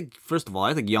 I think, first of all,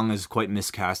 I think Young is quite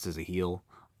miscast as a heel.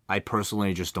 I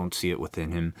personally just don't see it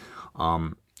within him.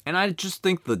 And I just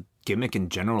think the gimmick in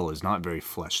general is not very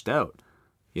fleshed out,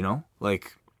 you know?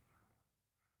 Like,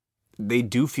 they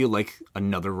do feel like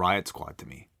another Riot Squad to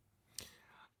me.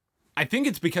 I think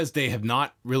it's because they have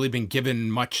not really been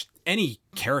given any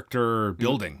character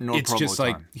building. It's just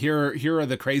like, here are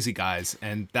the crazy guys,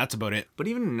 and that's about it. But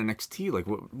even in NXT, like,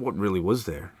 what really was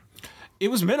there? It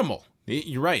was minimal.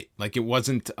 You're right. Like, it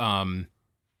wasn't,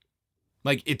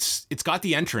 like, it's got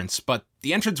the entrance, but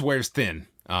the entrance wears thin.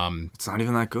 It's not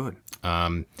even that good.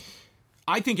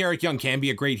 I think Eric Young can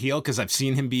be a great heel because I've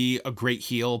seen him be a great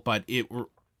heel, but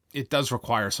it does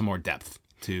require some more depth.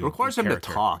 It requires him to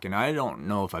talk, and I don't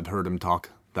know if I've heard him talk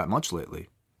that much lately.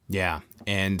 Yeah,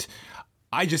 and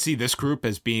I just see this group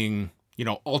as being,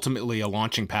 ultimately a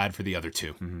launching pad for the other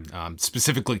two,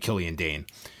 specifically Killian Dane.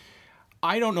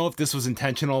 I don't know if this was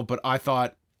intentional, but I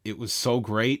thought it was so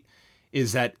great,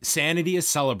 is that Sanity is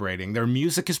celebrating, their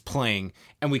music is playing,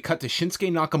 and we cut to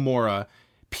Shinsuke Nakamura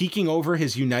peeking over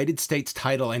his United States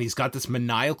title, and he's got this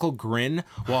maniacal grin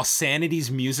while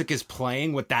Sanity's music is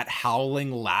playing with that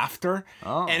howling laughter.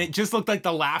 Oh. And it just looked like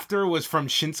the laughter was from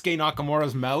Shinsuke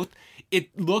Nakamura's mouth.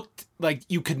 It looked like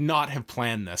you could not have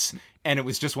planned this, and it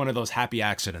was just one of those happy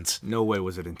accidents. No way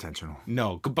was it intentional.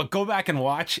 No, but go back and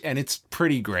watch, and it's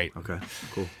pretty great. Okay,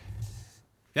 cool.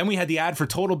 Then we had the ad for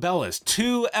Total Bellas.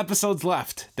 2 episodes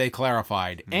left, they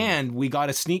clarified. And we got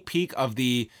a sneak peek of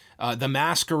the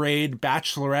Masquerade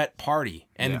Bachelorette party.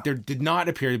 And there did not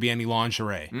appear to be any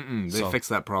lingerie. They fixed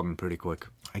that problem pretty quick.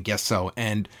 I guess so.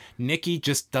 And Nikki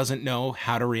just doesn't know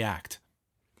how to react.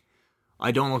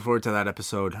 I don't look forward to that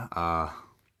episode.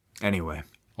 Anyway.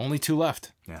 Only 2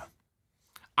 left. Yeah.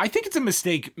 I think it's a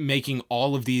mistake making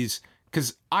all of these,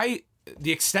 because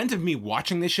the extent of me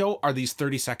watching this show are these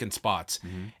 30-second spots.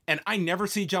 And I never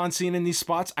see John Cena in these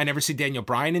spots. I never see Daniel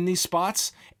Bryan in these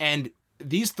spots. And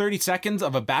these 30 seconds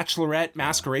of a Bachelorette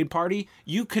masquerade party,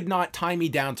 you could not tie me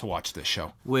down to watch this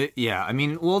show. Yeah, I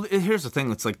mean, well, here's the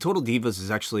thing. It's like Total Divas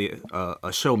is actually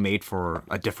a show made for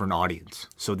a different audience.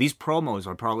 So these promos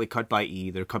are probably cut by E.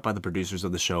 They're cut by the producers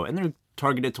of the show. And they're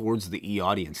targeted towards the E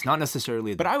audience, not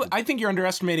necessarily... But I think you're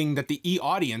underestimating that the E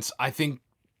audience, I think...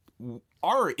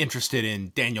 are interested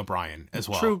in Daniel Bryan as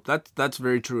well. True, that's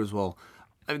very true as well.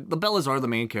 The Bellas are the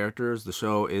main characters. The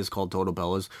show is called Total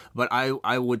Bellas, but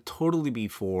I would totally be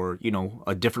for,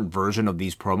 a different version of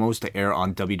these promos to air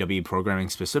on WWE programming,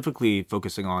 specifically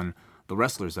focusing on the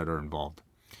wrestlers that are involved.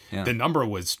 Yeah. The number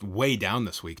was way down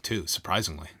this week too,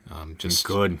 surprisingly. Just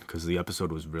good, because the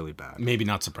episode was really bad. Maybe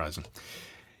not surprising.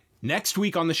 Next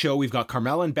week on the show, we've got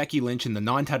Carmella and Becky Lynch in the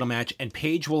non-title match, and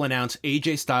Paige will announce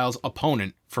AJ Styles'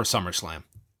 opponent for SummerSlam.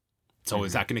 So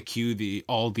is that going to cue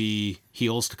all the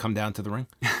heels to come down to the ring?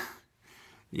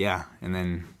 Yeah, and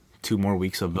then 2 more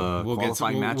weeks of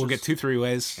qualifying matches. We'll get 2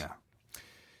 3-ways. Yeah.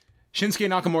 Shinsuke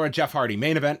Nakamura, Jeff Hardy,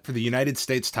 main event for the United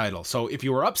States title. So if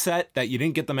you were upset that you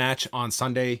didn't get the match on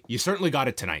Sunday, you certainly got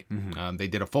it tonight. They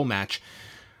did a full match.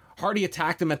 Hardy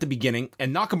attacked him at the beginning,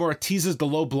 and Nakamura teases the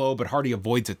low blow, but Hardy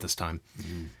avoids it this time.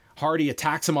 Hardy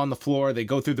attacks him on the floor. They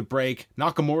go through the break.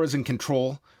 Nakamura's in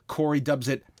control. Corey dubs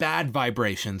it bad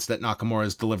vibrations that Nakamura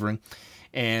is delivering.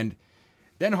 And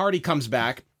then Hardy comes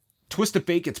back. Twist of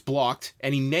Fate gets blocked,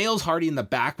 and he nails Hardy in the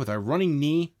back with a running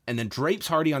knee, and then drapes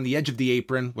Hardy on the edge of the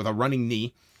apron with a running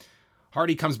knee.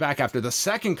 Hardy comes back after the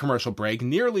second commercial break,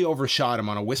 nearly overshot him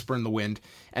on a whisper in the wind,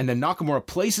 and then Nakamura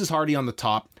places Hardy on the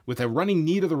top with a running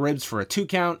knee to the ribs for a 2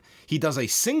 count. He does a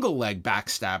single leg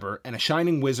backstabber and a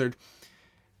Shining Wizard,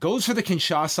 goes for the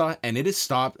Kinshasa, and it is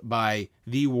stopped by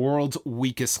the world's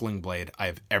weakest sling blade I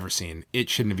have ever seen. It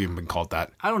shouldn't have even been called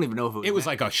that. I don't even know if it was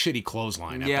like a shitty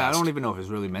clothesline. Yeah, I don't even know if it was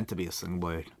really meant to be a sling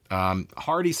blade.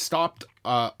 Hardy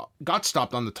got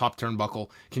stopped on the top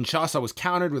turnbuckle. Kinshasa was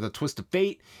countered with a Twist of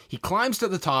Fate. He climbs to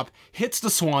the top, hits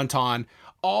the Swanton.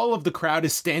 All of the crowd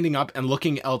is standing up and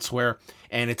looking elsewhere,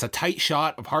 and it's a tight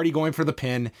shot of Hardy going for the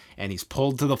pin, and he's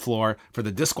pulled to the floor for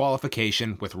the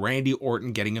disqualification with Randy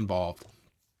Orton getting involved.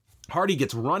 Hardy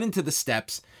gets run into the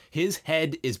steps. His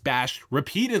head is bashed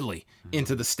repeatedly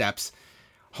into the steps.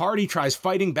 Hardy tries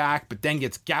fighting back, but then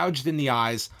gets gouged in the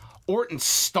eyes. Orton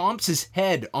stomps his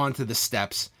head onto the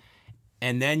steps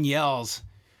and then yells,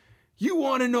 "You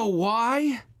want to know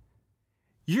why?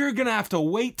 You're going to have to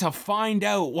wait to find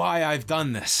out why I've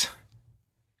done this."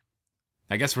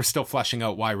 I guess we're still fleshing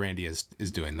out why Randy is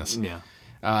doing this. Yeah.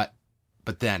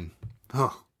 But then,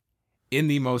 in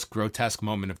the most grotesque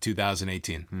moment of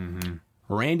 2018,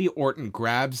 Randy Orton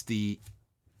grabs the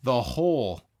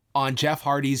hole on Jeff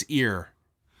Hardy's ear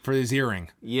for his earring.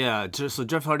 Yeah, so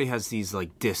Jeff Hardy has these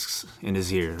like discs in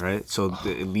his ear, right? So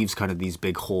it leaves kind of these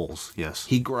big holes. Yes.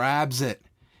 He grabs it,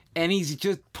 and he's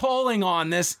just pulling on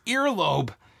this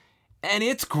earlobe, and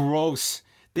it's gross.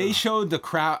 They showed the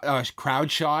crowd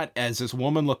shot as this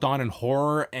woman looked on in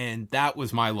horror, and that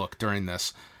was my look during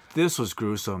this. This was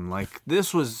gruesome. Like,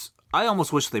 this was... I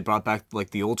almost wish they brought back,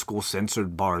 like, the old school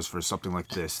censored bars for something like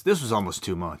this. This was almost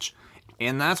too much.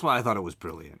 And that's why I thought it was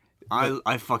brilliant.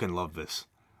 I fucking love this.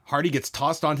 Hardy gets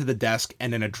tossed onto the desk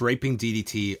and then a draping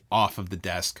DDT off of the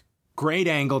desk. Great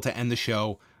angle to end the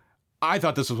show. I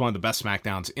thought this was one of the best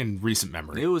SmackDowns in recent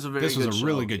memory. It was a very good show. This was a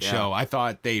really good show. I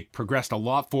thought they progressed a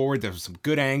lot forward. There was some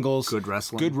good angles. Good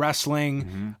wrestling. Good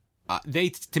wrestling. They,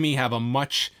 to me, have a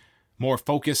much more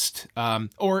focused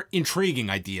or intriguing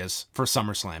ideas for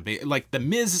SummerSlam. Like, the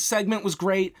Miz segment was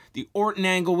great. The Orton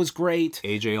angle was great.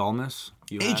 AJ Almas.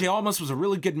 AJ Almas was a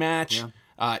really good match.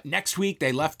 Yeah. Next week,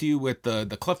 they left you with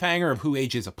the cliffhanger of who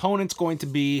AJ's opponent's going to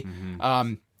be.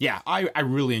 Yeah, I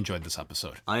really enjoyed this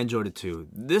episode. I enjoyed it too.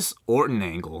 This Orton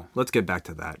angle, let's get back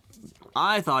to that.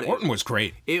 I thought Orton was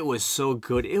great. It was so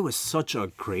good. It was such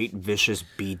a great, vicious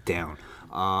beatdown.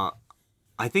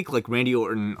 I think, like, Randy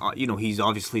Orton, he's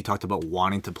obviously talked about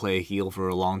wanting to play a heel for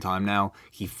a long time now.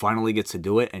 He finally gets to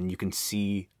do it, and you can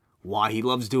see why he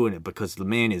loves doing it, because the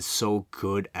man is so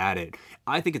good at it.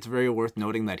 I think it's very worth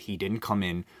noting that he didn't come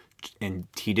in and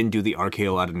he didn't do the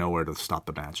RKO out of nowhere to stop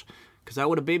the match, because that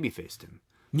would have babyfaced him.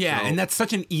 Yeah, and that's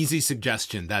such an easy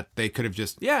suggestion that they could have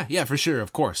just, yeah, for sure,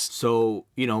 of course. So,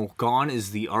 gone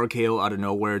is the RKO out of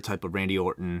nowhere type of Randy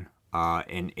Orton,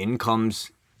 and in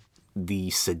comes the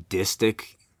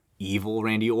sadistic, evil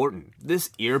Randy Orton. This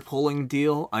ear-pulling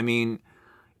deal, I mean,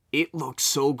 it looked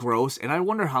so gross, and I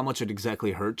wonder how much it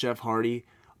exactly hurt Jeff Hardy,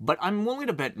 but I'm willing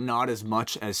to bet not as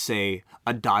much as, say,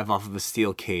 a dive off of a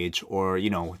steel cage or,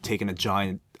 taking a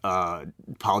giant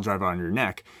pile driver on your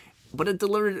neck. But it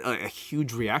delivered a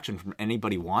huge reaction from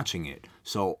anybody watching it.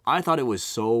 So I thought it was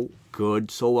so good,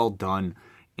 so well done,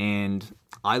 and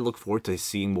I look forward to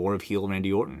seeing more of heel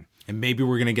Randy Orton. And maybe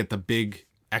we're going to get the big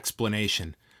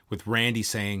explanation with Randy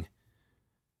saying,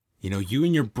 you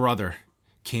and your brother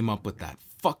came up with that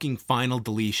fucking final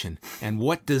deletion. And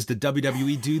what does the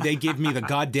WWE do? They give me the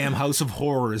goddamn House of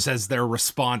Horrors as their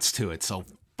response to it. So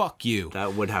fuck you.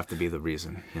 That would have to be the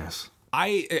reason, yes.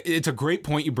 It's a great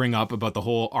point you bring up about the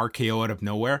whole RKO out of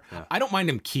nowhere. Yeah. I don't mind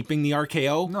him keeping the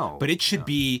RKO, but it should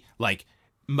be like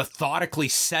methodically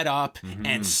set up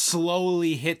and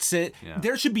slowly hits it. Yeah.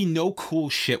 There should be no cool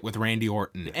shit with Randy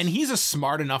Orton. Yes. And he's a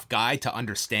smart enough guy to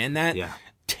understand that. Yeah.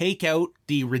 Take out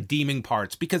the redeeming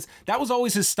parts, because that was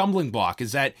always his stumbling block,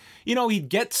 is that, he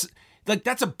gets like,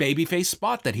 that's a babyface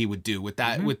spot that he would do with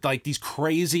that, with like these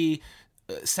crazy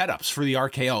setups for the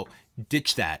RKO.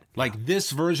 Ditch that. Like,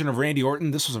 this version of Randy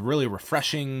Orton, this was a really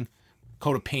refreshing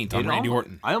coat of paint on Randy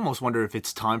Orton. I almost wonder if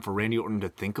it's time for Randy Orton to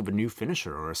think of a new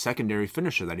finisher or a secondary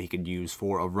finisher that he could use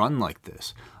for a run like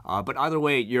this. But either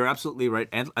way, you're absolutely right.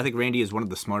 And I think Randy is one of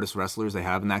the smartest wrestlers they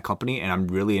have in that company, and I'm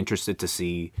really interested to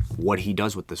see what he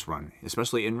does with this run,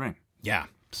 especially in ring. Yeah.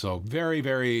 So very,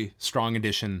 very strong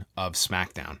edition of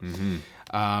SmackDown.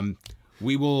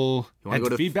 We will head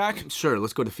to feedback. Sure,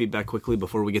 let's go to feedback quickly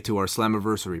before we get to our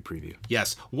Slammiversary preview.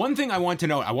 Yes. One thing I want to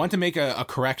note, I want to make a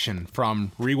correction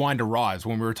from Rewind to Raw, is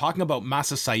when we were talking about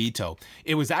Masa Saito,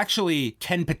 it was actually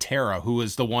Ken Patera who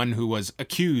was the one who was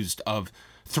accused of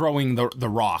throwing the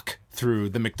rock through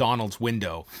the McDonald's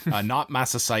window, not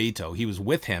Masa Saito. He was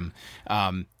with him.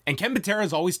 And Ken Patera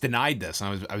has always denied this.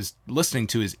 And I was listening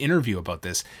to his interview about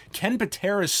this. Ken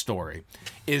Patera's story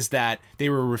is that they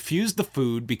were refused the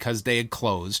food because they had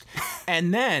closed.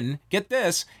 And then, get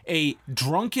this, a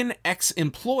drunken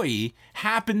ex-employee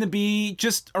happened to be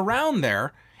just around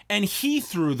there, and he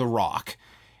threw the rock.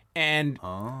 And,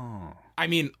 I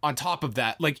mean, on top of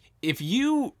that, like, if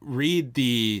you read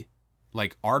the,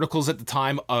 like, articles at the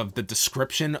time of the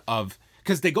description of...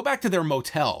 Because they go back to their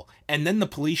motel, and then the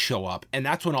police show up, and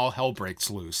that's when all hell breaks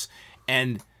loose.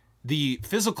 And the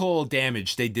physical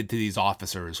damage they did to these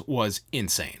officers was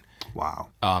insane. Wow.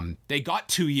 They got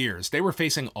 2 years. They were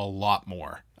facing a lot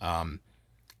more.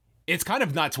 It's kind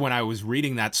of nuts when I was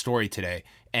reading that story today.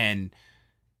 And,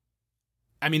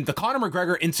 I mean, the Conor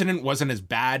McGregor incident wasn't as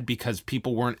bad because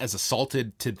people weren't as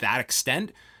assaulted to that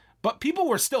extent, but people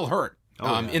were still hurt.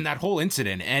 In that whole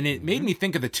incident, and it made me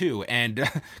think of the two, and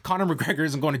Conor McGregor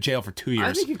isn't going to jail for 2 years.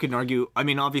 I think you can argue, I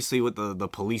mean, obviously with the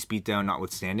police beatdown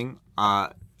notwithstanding,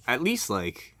 at least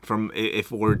like from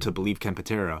if we're to believe Ken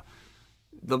Patera,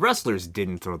 the wrestlers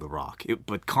didn't throw the rock,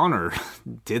 but Conor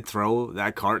did throw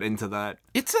that cart into that.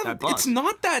 It's bus.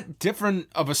 not that different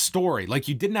of a story. Like,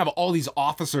 you didn't have all these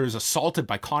officers assaulted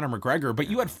by Conor McGregor, but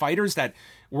you had fighters that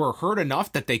were hurt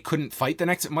enough that they couldn't fight the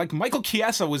next. Like, Michael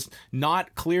Chiesa was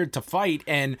not cleared to fight,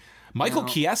 and Michael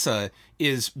Chiesa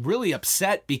is really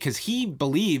upset because he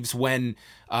believes when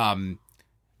the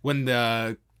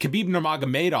Khabib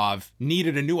Nurmagomedov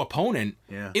needed a new opponent,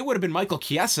 it would have been Michael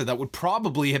Chiesa that would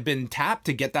probably have been tapped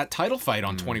to get that title fight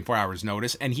on 24 hours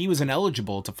notice, and he was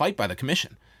ineligible to fight by the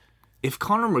commission. If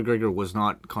Conor McGregor was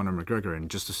not Conor McGregor and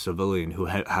just a civilian who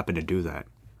happened to do that,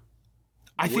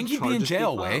 I think he'd be in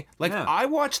jail, Way. Like, I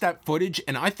watched that footage,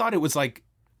 and I thought it was, like,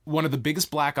 one of the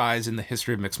biggest black eyes in the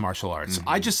history of mixed martial arts.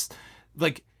 I just,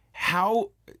 like,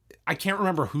 I can't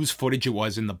remember whose footage it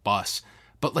was in the bus,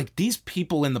 but, like, these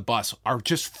people in the bus are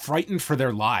just frightened for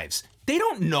their lives. They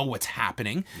don't know what's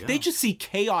happening. Yeah. They just see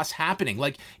chaos happening.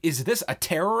 Like, is this a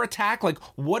terror attack? Like,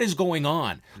 what is going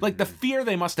on? Like, the fear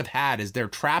they must have had is they're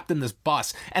trapped in this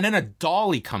bus, and then a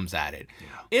dolly comes at it. Yeah.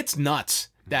 It's nuts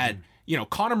that, you know,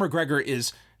 Conor McGregor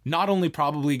is not only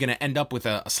probably going to end up with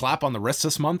a slap on the wrist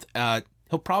this month,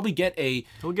 he'll probably get an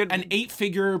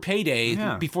 8-figure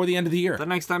payday before the end of the year. The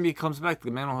next time he comes back, the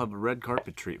man will have a red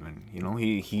carpet treatment. You know,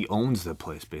 he owns the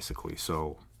place, basically.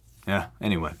 So, yeah,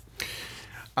 anyway.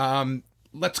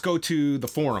 Let's go to the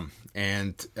forum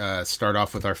and start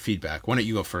off with our feedback. Why don't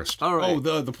you go first? All right. Oh,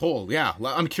 the poll. Yeah.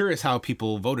 I'm curious how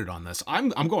people voted on this. I'm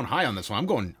going high on this one. I'm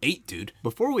going 8, dude.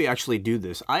 Before we actually do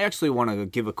this, I actually want to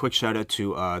give a quick shout out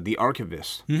to The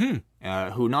Archivist,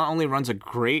 who not only runs a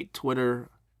great Twitter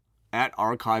at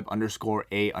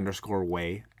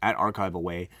archive_a_way, at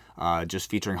archiveaway, just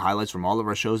featuring highlights from all of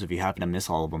our shows if you happen to miss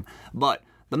all of them. But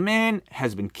the man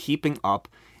has been keeping up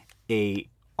a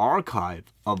archive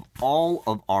of all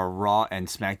of our Raw and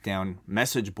SmackDown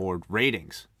message board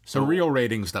ratings. So the real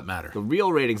ratings that matter. The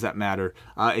real ratings that matter.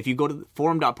 If you go to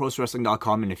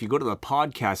forum.prostwrestling.com and if you go to the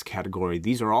podcast category,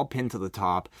 these are all pinned to the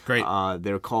top. Great.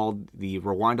 They're called the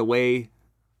Rewind a Raw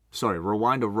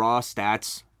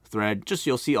stats thread. Just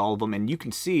you'll see all of them, and you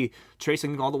can see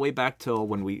tracing all the way back till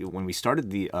when we started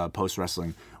the post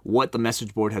wrestling what the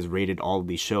message board has rated all of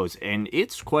these shows, and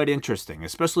it's quite interesting,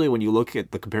 especially when you look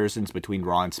at the comparisons between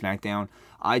Raw and SmackDown.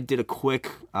 I did a quick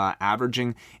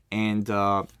averaging, and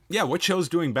what show's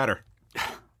doing better?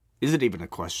 Is it even a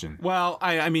question? Well,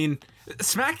 I mean,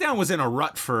 SmackDown was in a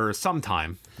rut for some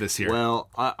time this year. Well,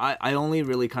 I only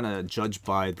really kind of judge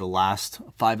by the last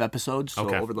 5 episodes.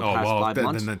 So over the past 5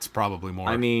 months. Then it's probably more.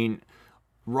 I mean,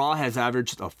 Raw has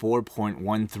averaged a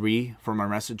 4.13 from our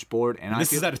message board. And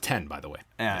this is out of 10, by the way.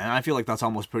 And I feel like that's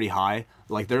almost pretty high.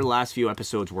 Like, their last few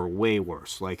episodes were way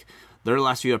worse. Like, their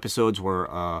last few episodes were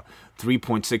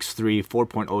 3.63,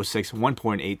 4.06,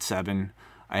 1.87.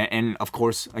 And, of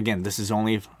course, again, this is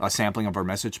only a sampling of our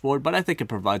message board, but I think it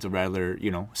provides a rather,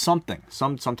 some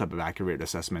type of accurate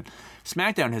assessment.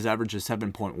 SmackDown has averaged a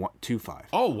 7.25.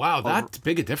 Oh, wow, that's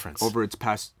big a difference. Over its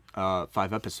past 5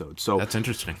 episodes. So that's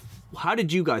interesting. How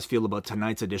did you guys feel about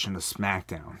tonight's edition of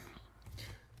SmackDown?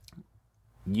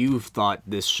 You thought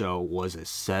this show was a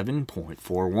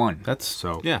 7.41. That's,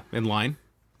 in line.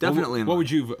 Definitely in line. What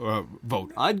would you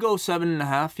vote? I'd go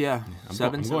 7.5, yeah.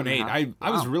 I'm going 8.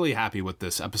 I was really happy with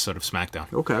this episode of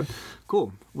SmackDown. Okay,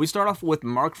 cool. We start off with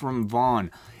Mark from Vaughn.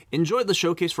 Enjoyed the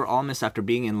showcase for Almas after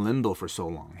being in limbo for so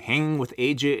long. Hanging with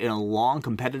AJ in a long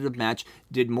competitive match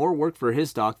did more work for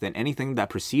his stock than anything that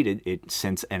preceded it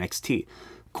since NXT.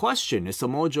 Question, is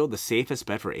Samoa Joe the safest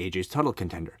bet for AJ's title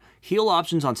contender? Heel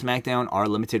options on SmackDown are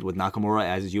limited with Nakamura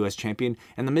as US champion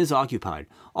and The Miz occupied.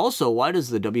 Also, why does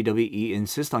the WWE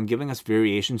insist on giving us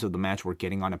variations of the match we're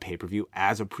getting on a pay-per-view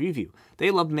as a preview? They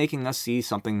love making us see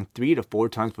something 3 to 4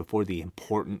 times before the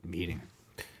important meeting.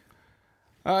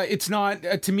 It's not,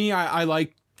 to me, I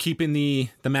like keeping the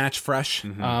match fresh.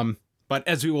 But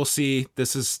as we will see,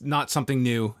 this is not something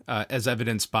new, as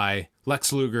evidenced by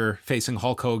Lex Luger facing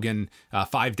Hulk Hogan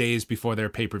 5 days before their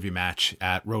pay-per-view match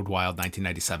at Road Wild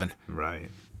 1997. Right.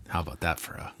 How about that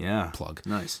for a plug?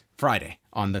 Nice. Friday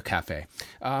on the cafe.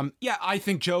 I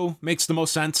think Joe makes the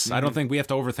most sense. I don't think we have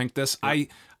to overthink this. Yep.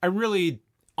 I really,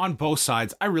 on both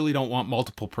sides, I really don't want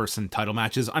multiple person title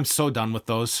matches. I'm so done with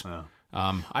those.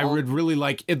 I would really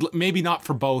like it, maybe not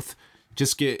for both.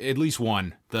 Just get at least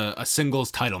one, a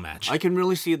singles title match. I can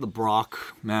really see the Brock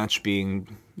match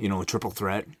being, a triple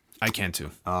threat. I can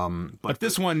too. But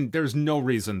this one, there's no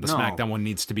reason the SmackDown one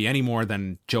needs to be any more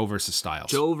than Joe versus Styles.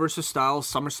 Joe versus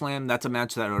Styles, SummerSlam, that's a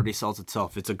match that already sells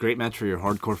itself. It's a great match for your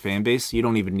hardcore fan base. You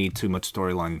don't even need too much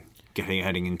storyline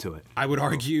heading into it. I would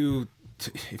argue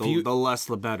The less,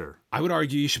 the better. I would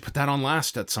argue you should put that on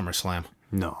last at SummerSlam.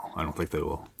 No, I don't think they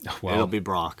will. Well, it'll be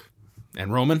Brock.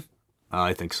 And Roman?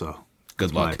 I think so. Good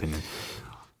That's luck. my opinion.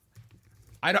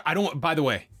 I don't, by the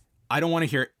way, I don't want to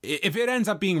hear, if it ends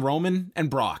up being Roman and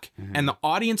Brock and the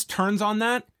audience turns on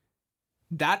that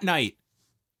night,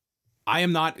 I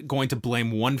am not going to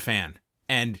blame one fan,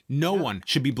 and no one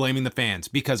should be blaming the fans,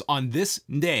 because on this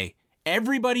day,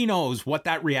 everybody knows what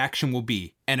that reaction will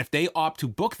be. And if they opt to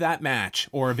book that match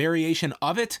or a variation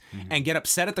of it and get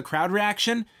upset at the crowd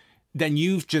reaction, then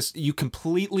you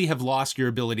completely have lost your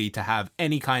ability to have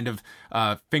any kind of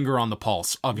finger on the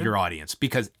pulse of your audience,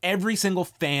 because every single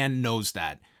fan knows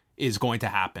that is going to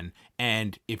happen.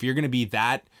 And if you're going to be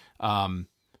that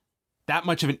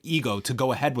much of an ego to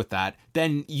go ahead with that,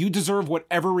 then you deserve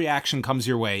whatever reaction comes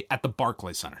your way at the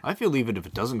Barclays Center. I feel even if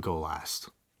it doesn't go last,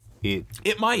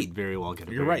 it might could very well get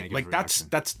a You're very right. negative Like reaction.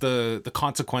 that's the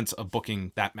consequence of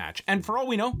booking that match. And for all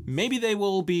we know, maybe they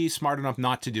will be smart enough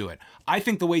not to do it. I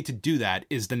think the way to do that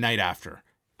is the night after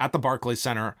at the Barclays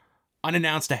Center,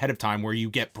 unannounced ahead of time, where you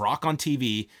get Brock on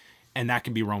TV, and that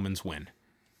can be Roman's win.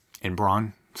 And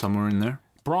Braun somewhere in there.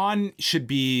 Braun should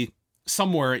be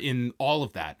somewhere in all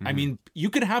of that. I mean, you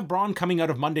could have Braun coming out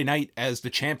of Monday night as the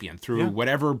champion through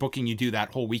whatever booking you do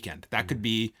that whole weekend. That could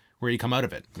be where you come out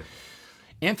of it. Yeah.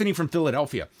 Anthony from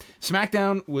Philadelphia.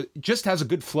 SmackDown just has a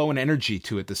good flow and energy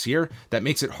to it this year that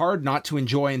makes it hard not to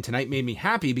enjoy, and tonight made me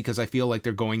happy because I feel like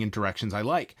they're going in directions I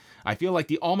like. I feel like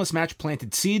the Almas match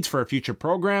planted seeds for a future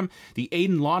program. The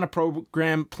Aiden-Lana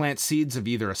program plants seeds of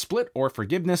either a split or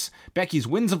forgiveness. Becky's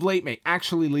wins of late may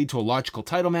actually lead to a logical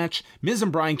title match. Miz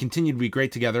and Bryan continue to be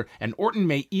great together, and Orton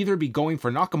may either be going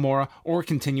for Nakamura or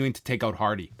continuing to take out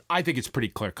Hardy. I think it's pretty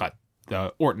clear-cut.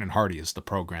 Orton and Hardy is the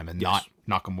program and not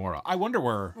Nakamura. I wonder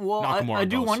where Nakamura I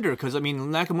do goes. wonder, because, I mean,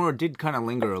 Nakamura did kind of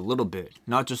linger a little bit.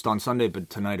 Not just on Sunday, but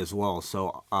tonight as well.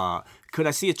 So, could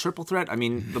I see a triple threat? I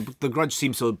mean, the grudge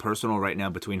seems so personal right now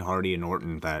between Hardy and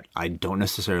Orton that I don't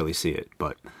necessarily see it.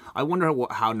 But I wonder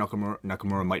how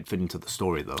Nakamura might fit into the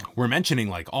story, though. We're mentioning,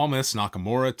 like, Almas,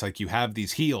 Nakamura. It's like you have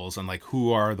these heels, and, like,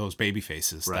 who are those baby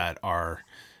faces that are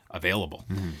available?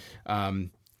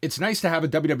 It's nice to have a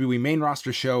WWE main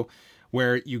roster show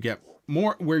where you get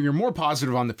where you're more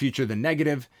positive on the future than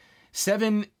negative.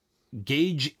 7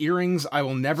 gauge earrings I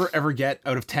will never ever get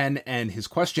out of 10. And his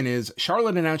question is,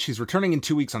 Charlotte announced she's returning in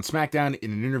 2 weeks on SmackDown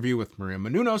in an interview with Maria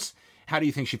Menounos. How do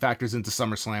you think she factors into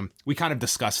SummerSlam? We kind of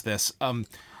discussed this.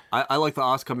 I like the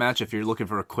Asuka match if you're looking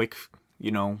for a quick,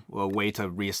 a way to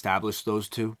reestablish those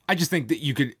two. I just think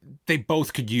that they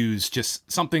both could use just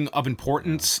something of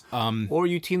importance. Or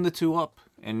you team the two up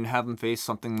and have them face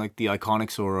something like the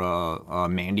Iconics or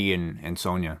Mandy and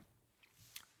Sonya.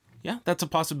 Yeah, that's a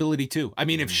possibility too. I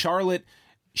mean, if Charlotte,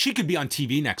 she could be on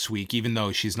TV next week, even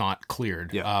though she's not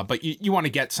cleared. Yeah. But you want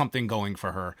to get something going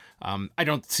for her. I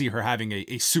don't see her having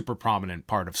a super prominent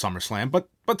part of SummerSlam,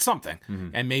 but something.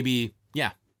 And maybe,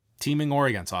 teaming or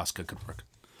against Asuka could work.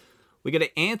 We got an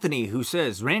Anthony who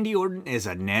says, Randy Orton is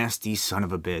a nasty son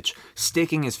of a bitch,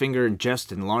 sticking his finger in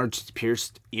Jeff's enlarged,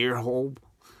 pierced ear hole.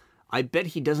 I bet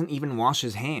he doesn't even wash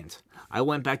his hands. I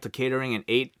went back to catering and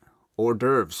ate hors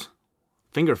d'oeuvres,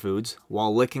 finger foods,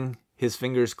 while licking his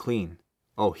fingers clean.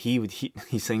 Oh,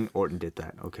 he's saying Orton did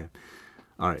that. Okay.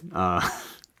 All right.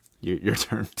 Your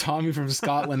turn. Tommy from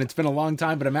Scotland. It's been a long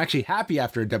time, but I'm actually happy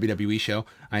after a WWE show.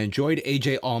 I enjoyed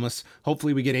AJ Almas.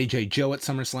 Hopefully we get AJ Joe at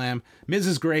SummerSlam. Miz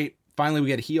is great. Finally, we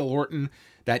get heel Orton.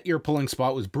 That ear-pulling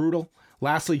spot was brutal.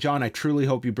 Lastly, John, I truly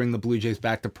hope you bring the Blue Jays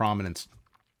back to prominence.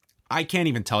 I can't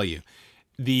even tell you.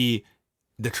 The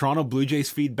Toronto Blue Jays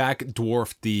feedback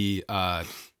dwarfed the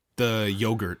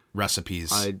yogurt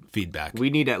recipes feedback. We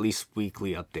need at least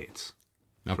weekly updates.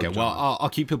 Okay, well, I'll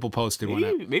keep people posted.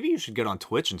 Maybe you should get on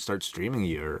Twitch and start streaming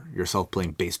yourself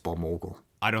playing Baseball Mogul.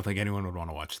 I don't think anyone would want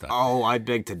to watch that. Oh, I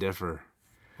beg to differ.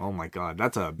 Oh my God,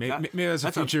 maybe that's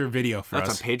a future video for us.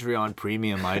 That's a Patreon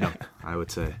premium item, I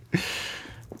would say.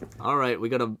 All right, we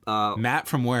got a Matt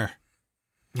from where?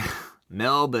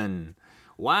 Melbourne.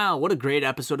 Wow, what a great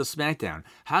episode of SmackDown.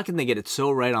 How can they get it so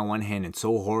right on one hand and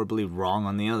so horribly wrong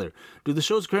on the other? Do the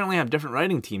shows currently have different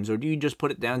writing teams, or do you just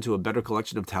put it down to a better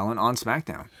collection of talent on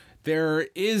SmackDown? There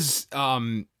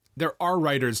are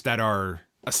writers that are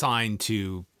assigned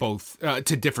to both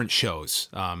to different shows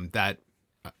that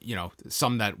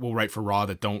some that will write for Raw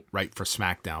that don't write for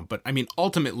SmackDown. But I mean,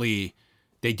 ultimately,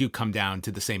 they do come down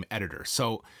to the same editor.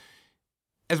 So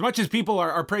as much as people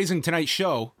are praising tonight's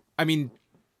show, I mean,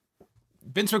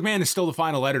 Vince McMahon is still the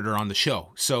final editor on the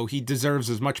show, so he deserves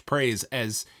as much praise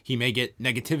as he may get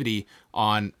negativity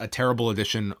on a terrible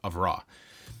edition of Raw.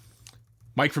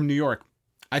 Mike from New York.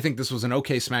 I think this was an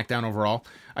okay SmackDown overall.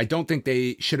 I don't think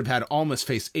they should have had Almas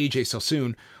face AJ so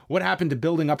soon. What happened to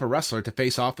building up a wrestler to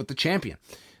face off with the champion?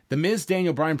 The Miz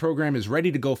Daniel Bryan program is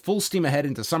ready to go full steam ahead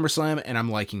into SummerSlam, and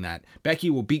I'm liking that. Becky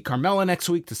will beat Carmella next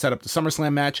week to set up the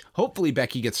SummerSlam match. Hopefully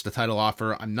Becky gets the title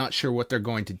offer. I'm not sure what they're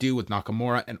going to do with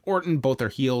Nakamura and Orton. Both are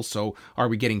heels, so are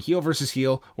we getting heel versus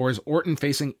heel, or is Orton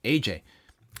facing AJ?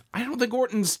 I don't think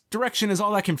Orton's direction is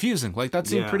all that confusing. Like, that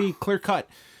seemed pretty clear cut.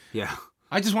 Yeah.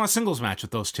 I just want a singles match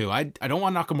with those two. I don't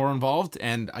want Nakamura involved,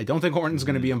 and I don't think Orton's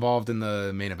going to be involved in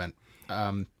the main event.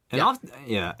 And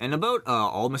about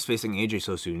Almas facing AJ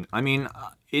so soon, I mean,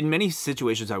 in many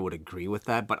situations I would agree with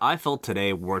that, but I felt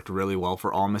today worked really well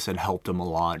for Almas and helped him a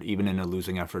lot, even in a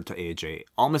losing effort to AJ.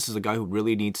 Almas is a guy who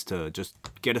really needs to just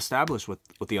get established with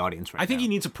the audience right now. I think he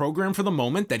needs a program for the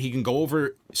moment that he can go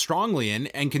over strongly in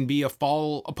and can be a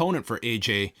fall opponent for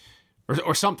AJ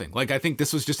or something. Like, I think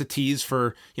this was just a tease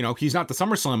for, he's not the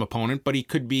SummerSlam opponent, but he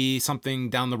could be something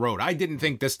down the road. I didn't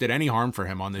think this did any harm for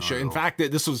him on this show. In fact,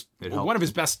 this was one of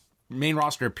his best main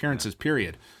roster appearances,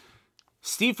 period.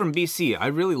 Steve from BC, I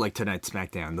really liked tonight's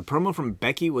SmackDown. The promo from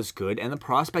Becky was good, and the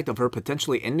prospect of her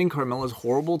potentially ending Carmella's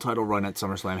horrible title run at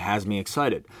SummerSlam has me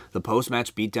excited. The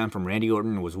post-match beatdown from Randy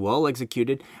Orton was well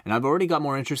executed, and I've already got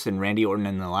more interest in Randy Orton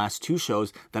in the last 2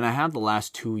 shows than I have the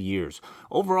last 2 years.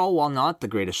 Overall, while not the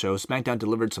greatest show, SmackDown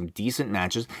delivered some decent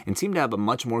matches and seemed to have a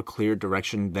much more clear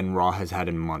direction than Raw has had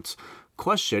in months.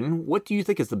 Question, what do you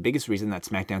think is the biggest reason that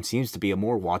SmackDown seems to be a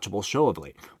more watchable show of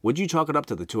late? Would you chalk it up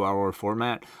to the 2-hour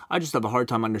format? I just have a hard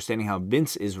time understanding how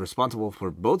Vince is responsible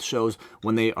for both shows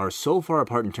when they are so far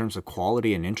apart in terms of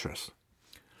quality and interest.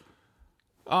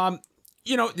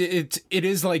 It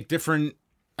is like different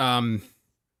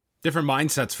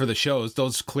mindsets for the shows.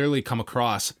 Those clearly come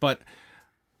across, but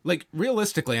like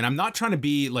realistically, and I'm not trying to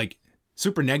be like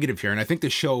super negative here, and I think the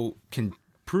show can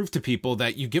prove to people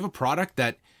that you give a product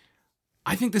that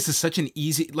I think this is such an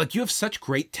easy, like, you have such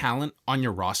great talent on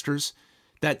your rosters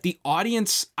that the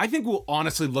audience, I think, will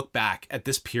honestly look back at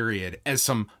this period as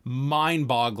some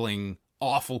mind-boggling,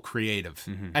 awful creative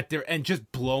and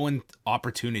just blowing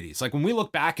opportunities. Like, when we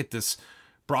look back at this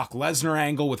Brock Lesnar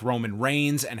angle with Roman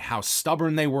Reigns and how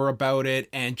stubborn they were about it,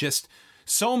 and just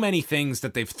so many things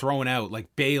that they've thrown out,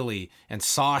 like Bayley and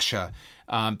Sasha.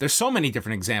 There's so many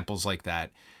different examples like that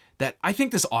I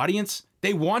think this audience,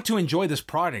 they want to enjoy this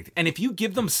product. And if you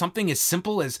give them something as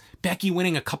simple as Becky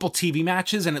winning a couple TV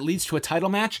matches and it leads to a title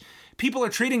match, people are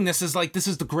treating this as like, this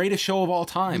is the greatest show of all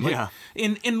time. Like,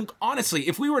 in honestly,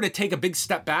 if we were to take a big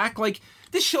step back, like,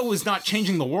 this show is not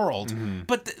changing the world,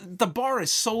 but the bar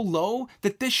is so low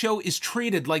that this show is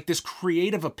treated like this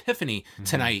creative epiphany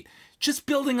tonight, just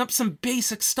building up some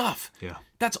basic stuff. Yeah.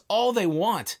 That's all they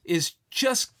want, is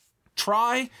just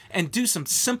try and do some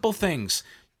simple things.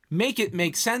 Make it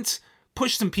make sense.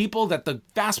 Push some people that the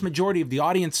vast majority of the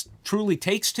audience truly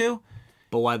takes to.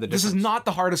 But why the difference? This is not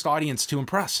the hardest audience to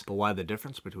impress. But why the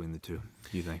difference between the two,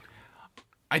 do you think?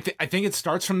 I think it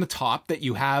starts from the top, that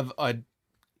you have a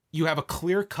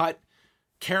clear-cut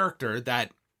character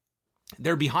that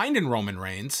they're behind in Roman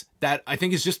Reigns that I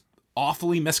think is just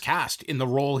awfully miscast in the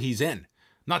role he's in.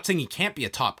 Not saying he can't be a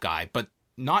top guy, but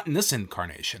not in this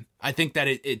incarnation. I think that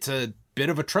it's a bit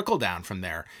of a trickle down from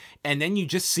there. And then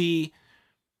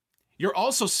you're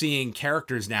also seeing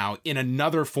characters now in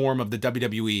another form of the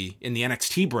WWE, in the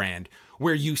NXT brand,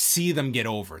 where you see them get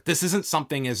over. This isn't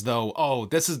something as though, oh,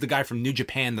 this is the guy from New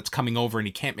Japan that's coming over and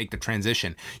he can't make the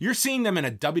transition. You're seeing them in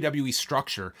a WWE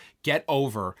structure get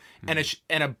over, and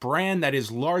a brand that is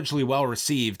largely well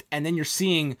received. And then you're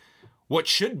seeing what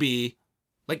should be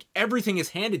like everything is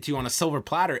handed to you on a silver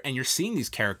platter, and you're seeing these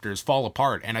characters fall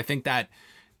apart. And I think that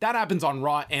happens on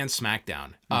Raw and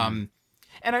SmackDown.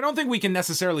 And I don't think we can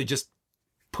necessarily just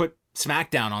put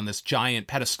SmackDown on this giant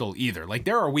pedestal either. Like,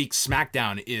 there are weeks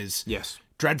SmackDown is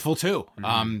dreadful too.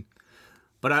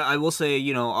 But I will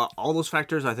say, all those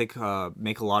factors I think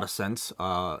make a lot of sense.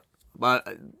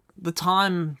 But the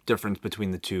time difference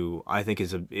between the two, I think, it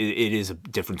is a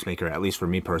difference maker, at least for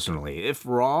me personally. If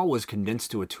Raw was condensed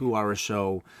to a 2-hour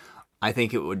show, I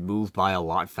think it would move by a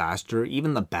lot faster.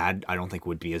 Even the bad, I don't think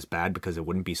would be as bad because it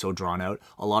wouldn't be so drawn out.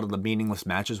 A lot of the meaningless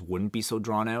matches wouldn't be so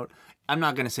drawn out. I'm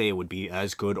not going to say it would be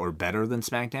as good or better than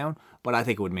SmackDown, but I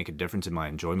think it would make a difference in my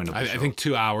enjoyment of the show. I think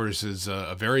 2 hours is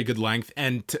a very good length.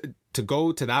 And to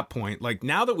go to that point, like,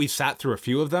 now that we've sat through a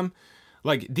few of them,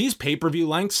 like, these pay-per-view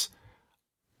lengths,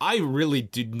 I really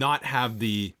did not have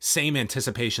the same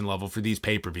anticipation level for these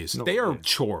pay-per-views. They are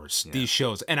chores, these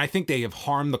shows. And I think they have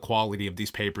harmed the quality of these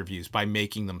pay-per-views by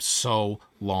making them so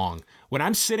long. When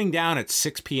I'm sitting down at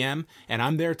 6 p.m. and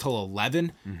I'm there till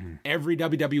 11, every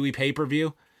WWE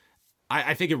pay-per-view,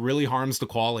 I think it really harms the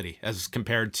quality as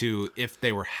compared to if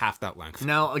they were half that length.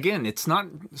 Now, again, it's not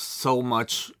so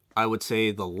much, I would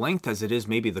say, the length as it is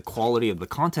maybe the quality of the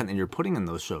content that you're putting in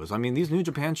those shows. I mean, these New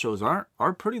Japan shows are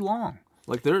pretty long.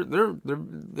 Like we're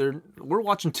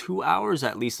watching 2 hours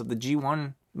at least of the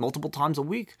G1 multiple times a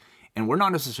week, and we're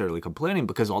not necessarily complaining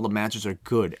because all the matches are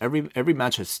good. Every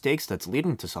match has stakes that's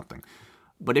leading to something.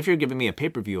 But if you're giving me a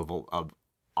pay-per-view of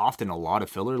often a lot of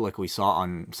filler like we saw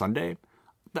on Sunday,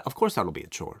 of course that'll be a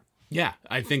chore. Yeah,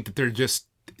 I think that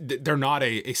they're not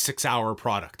a 6-hour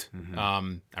product.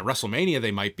 At WrestleMania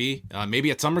they might be,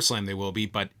 maybe at SummerSlam they will be,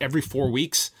 but every 4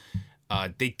 weeks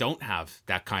they don't have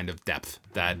that kind of depth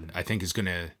that I think is going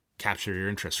to capture your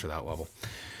interest for that level.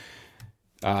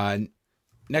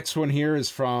 Next one here is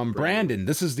from Brandon.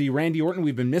 This is the Randy Orton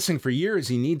we've been missing for years.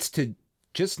 He needs to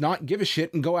just not give a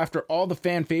shit and go after all the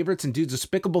fan favorites and do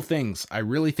despicable things. I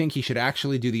really think he should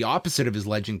actually do the opposite of his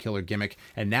legend killer gimmick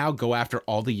and now go after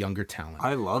all the younger talent.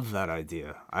 I love that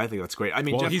idea. I think that's great. I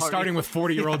mean, well, he's starting with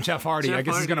 40-year-old Jeff Hardy. I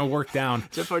guess he's going to work down.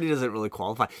 Jeff Hardy doesn't really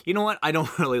qualify. You know what? I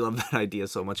don't really love that idea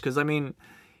so much because, I mean,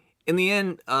 in the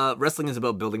end, wrestling is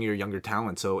about building your younger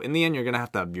talent. So in the end, you're going to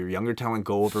have your younger talent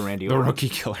go over Randy Orton. The rookie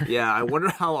killer. Yeah, I wonder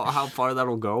how far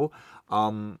that'll go.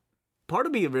 Part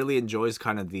of me really enjoys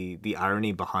kind of the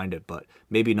irony behind it, but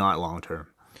maybe not long term.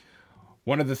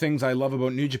 One of the things I love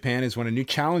about New Japan is when a new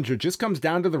challenger just comes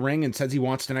down to the ring and says he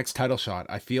wants the next title shot.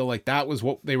 I feel like that was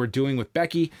what they were doing with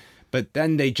Becky, but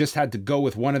then they just had to go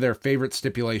with one of their favorite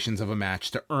stipulations of a match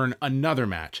to earn another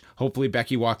match. Hopefully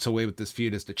Becky walks away with this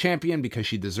feud as the champion because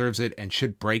she deserves it and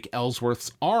should break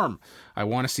Ellsworth's arm. I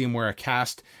want to see him wear a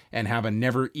cast and have a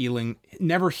never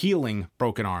healing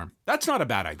broken arm. That's not a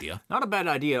bad idea. Not a bad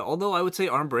idea, although I would say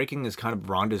arm breaking is kind of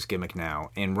Ronda's gimmick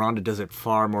now, and Ronda does it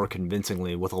far more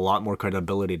convincingly with a lot more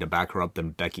credibility to back her up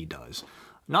than Becky does.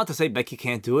 Not to say Becky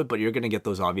can't do it, but you're going to get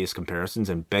those obvious comparisons,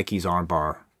 and Becky's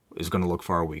armbar is going to look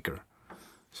far weaker.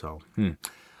 So,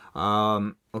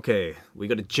 okay, we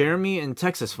got a Jeremy in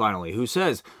Texas finally, who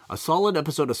says, a solid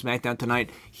episode of SmackDown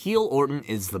tonight. Heel Orton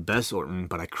is the best Orton,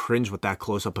 but I cringe with that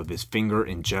close-up of his finger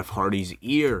in Jeff Hardy's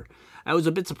ear. I was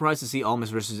a bit surprised to see Almas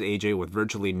versus AJ with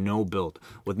virtually no build.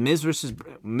 With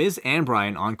Miz and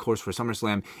Bryan on course for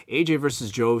SummerSlam, AJ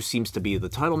versus Joe seems to be the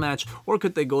title match, or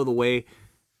could they go the way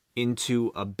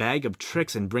into a bag of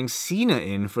tricks and bring Cena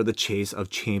in for the chase of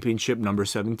championship number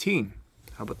 17?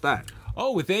 How about that?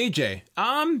 Oh, with AJ.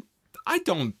 I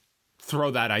don't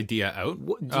throw that idea out.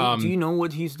 Do you know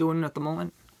what he's doing at the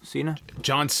moment, Cena?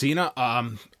 John Cena?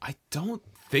 I don't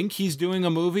think he's doing a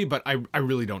movie, but I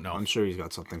really don't know. I'm sure he's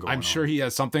got something going on. I'm sure he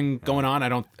has something going on.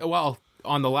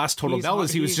 On the last Total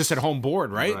Bellas, he was just at home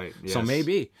bored, right? Right, yes. So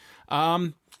maybe.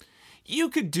 You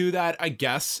could do that, I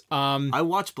guess. I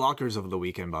watched Blockers over the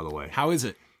weekend, by the way. How is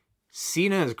it?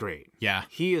 Cena is great. Yeah.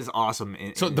 He is awesome.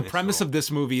 So the premise of this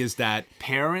movie is that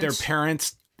their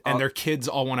parents and their kids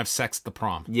all want to have sex at the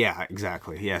prom. Yeah,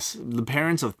 exactly. Yes. The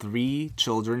parents of 3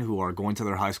 children who are going to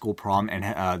their high school prom,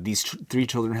 and these 3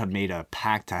 children have made a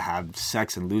pact to have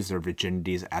sex and lose their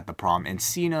virginities at the prom. And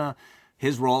Cena,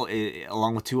 his role,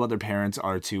 along with 2 other parents,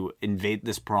 are to invade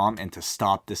this prom and to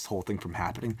stop this whole thing from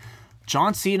happening.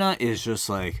 John Cena is just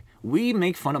like, we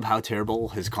make fun of how terrible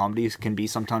his comedies can be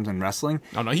sometimes in wrestling.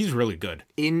 Oh, no, he's really good.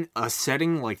 In a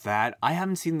setting like that, I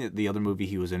haven't seen the other movie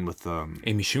he was in with...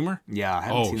 Amy Schumer? Yeah, I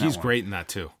haven't seen that he's one. great in that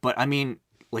too. But, I mean,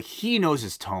 like, he knows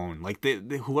his tone. Like,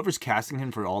 whoever's casting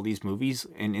him for all these movies,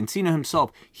 and Cena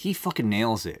himself, he fucking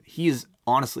nails it. He is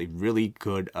honestly really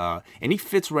good, and he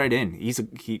fits right in.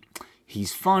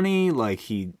 He's funny, like,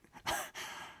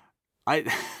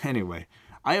 anyway...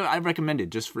 I recommend it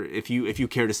just for if you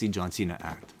care to see John Cena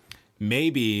act.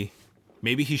 Maybe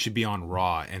he should be on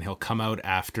Raw and he'll come out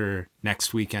after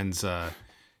next week's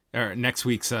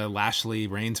Lashley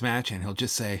Reigns match and he'll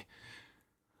just say,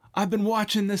 "I've been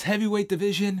watching this heavyweight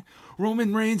division.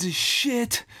 Roman Reigns is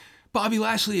shit. Bobby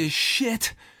Lashley is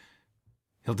shit."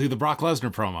 He'll do the Brock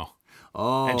Lesnar promo.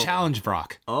 Oh. And challenge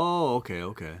Brock. Oh, okay.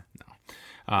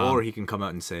 No. Or he can come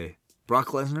out and say, "Brock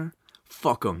Lesnar,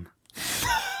 fuck him."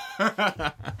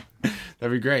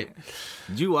 That'd be great.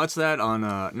 Did you watch that on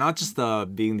not just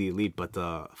Being the Elite, but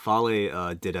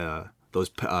Fale did those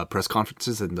press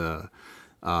conferences and the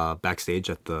backstage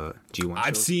at the G1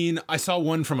 shows? I saw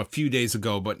one from a few days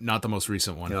ago, but not the most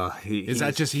recent one. He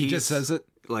just says it?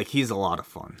 Like, he's a lot of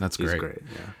fun. That's he's great. Great.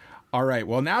 Yeah. All right,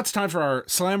 well, now it's time for our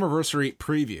Slammiversary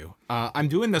preview. I'm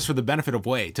doing this for the benefit of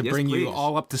Way, to bring you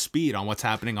all up to speed on what's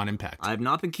happening on Impact. I've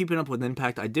not been keeping up with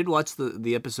Impact. I did watch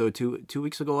the episode two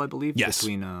weeks ago, I believe. Yes.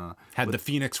 Had the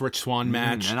Phoenix Rich Swann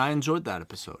match. And I enjoyed that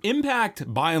episode. Impact,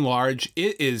 by and large,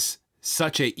 it is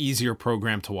such a easier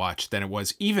program to watch than it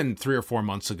was even 3 or 4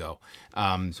 months ago.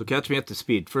 So catch me up to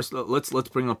speed. First, let's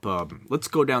bring up. Let's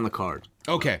go down the card.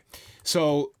 Okay,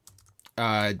 so do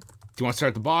you want to start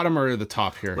at the bottom or the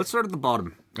top here? Let's start at the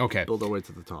bottom. Okay. Build our way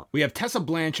to the top. We have Tessa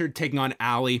Blanchard taking on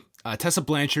Allie. Tessa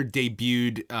Blanchard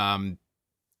debuted,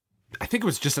 I think it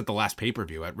was just at the last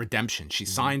pay-per-view at Redemption. She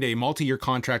signed a multi-year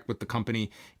contract with the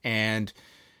company, and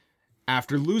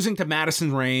after losing to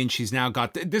Madison Rain, she's now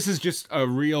got... This is just a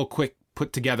real quick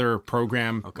put-together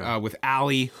program with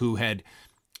Allie, who had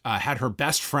had her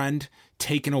best friend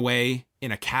taken away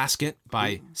in a casket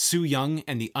by Sue Young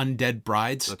and the Undead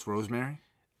Brides. That's Rosemary?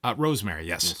 Rosemary,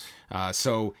 yes.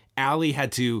 So Allie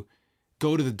had to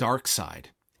go to the dark side,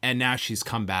 and now she's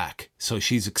come back. So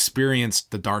she's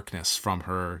experienced the darkness from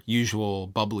her usual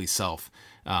bubbly self.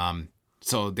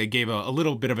 So they gave a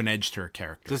little bit of an edge to her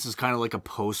character. This is kind of like a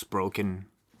post-broken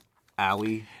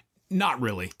Allie. Not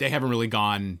really. They haven't really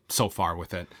gone so far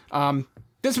with it.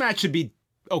 This match should be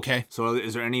okay. So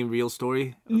is there any real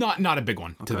story? Not a big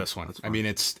one to this one. I mean,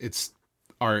 it's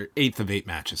our 8th of 8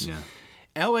 matches. Yeah.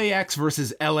 LAX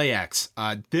versus LAX.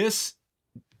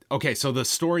 Okay, so the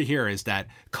story here is that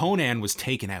Conan was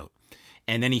taken out,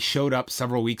 and then he showed up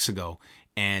several weeks ago,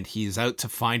 and he's out to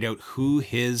find out who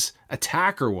his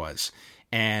attacker was.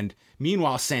 And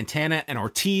meanwhile, Santana and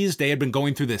Ortiz, they had been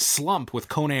going through this slump with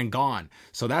Conan gone.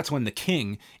 So that's when the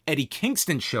King, Eddie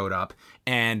Kingston, showed up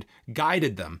and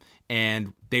guided them,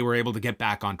 and they were able to get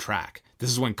back on track. This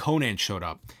is when Conan showed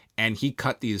up, and he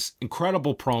cut these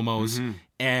incredible promos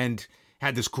and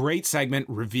had this great segment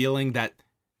revealing that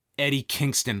Eddie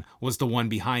Kingston was the one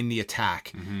behind the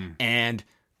attack. And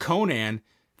Conan,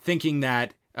 thinking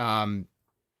that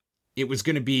it was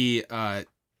going to be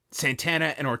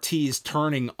Santana and Ortiz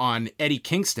turning on Eddie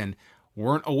Kingston,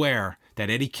 weren't aware that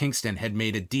Eddie Kingston had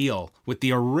made a deal with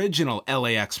the original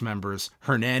LAX members,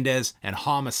 Hernandez and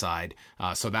Homicide.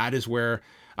 So that is where...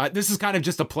 this is kind of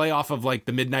just a play off of like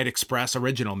the Midnight Express,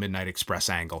 original Midnight Express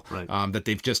angle that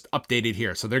they've just updated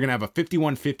here. So they're going to have a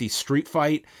 51-50 street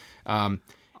fight.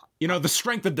 The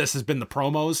strength of this has been the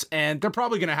promos, and they're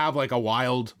probably going to have like a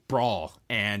wild brawl.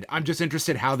 And I'm just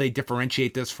interested how they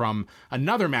differentiate this from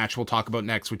another match we'll talk about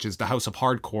next, which is the House of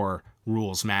Hardcore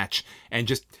rules match, and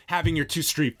just having your 2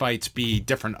 street fights be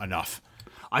different enough.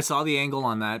 I saw the angle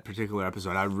on that particular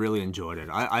episode. I really enjoyed it.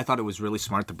 I thought it was really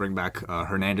smart to bring back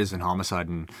Hernandez and Homicide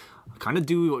and kind of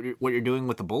do what you're doing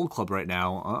with the Bullet Club right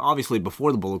now. Obviously,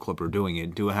 before the Bullet Club were doing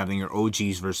it, having your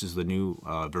OGs versus the new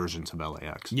versions of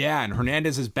LAX. Yeah, and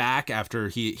Hernandez is back after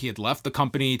he had left the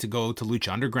company to go to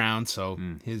Lucha Underground, so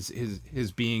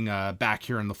his being back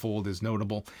here in the fold is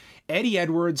notable. Eddie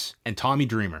Edwards and Tommy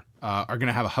Dreamer are going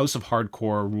to have a House of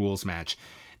Hardcore rules match.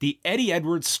 The Eddie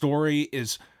Edwards story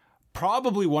is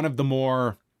probably one of the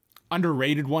more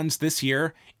underrated ones this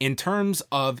year in terms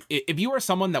of, if you are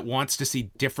someone that wants to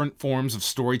see different forms of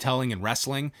storytelling in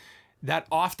wrestling, that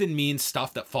often means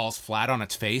stuff that falls flat on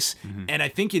its face. And I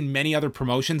think in many other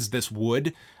promotions, this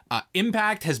would.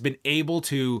 Impact has been able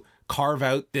to carve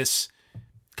out this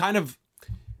kind of,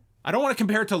 I don't want to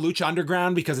compare it to Lucha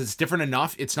Underground because it's different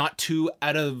enough. It's not too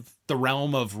out of the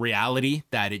realm of reality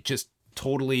that it just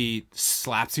totally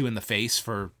slaps you in the face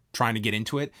for trying to get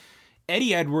into it.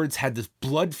 Eddie Edwards had this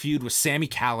blood feud with Sami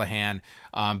Callihan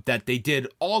that they did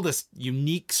all this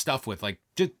unique stuff with, like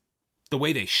just the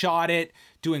way they shot it,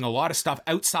 doing a lot of stuff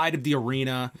outside of the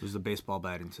arena. It was the baseball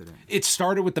bat incident. It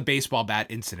started with the baseball bat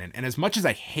incident. And as much as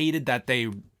I hated that they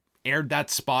aired that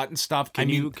spot and stuff. Can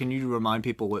you remind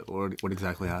people what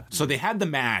exactly happened? So they had the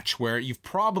match where you've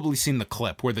probably seen the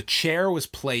clip where the chair was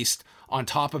placed on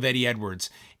top of Eddie Edwards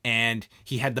and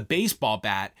he had the baseball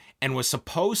bat and was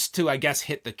supposed to, I guess,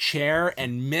 hit the chair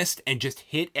and missed and just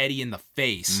hit Eddie in the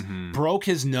face, broke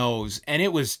his nose, and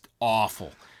it was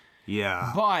awful.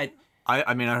 Yeah. But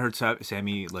I mean, I heard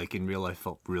Sammy, like, in real life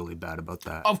felt really bad about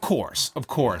that. Of course.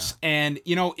 Yeah. And,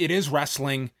 it is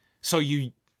wrestling, so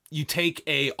you take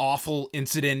a awful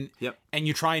incident and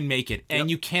you try and make it.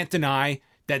 And you can't deny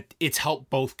that it's helped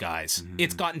both guys.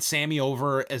 It's gotten Sammy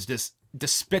over as this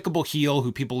despicable heel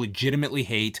who people legitimately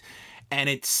hate, and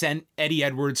it sent Eddie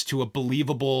Edwards to a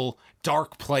believable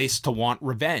dark place to want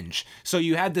revenge. So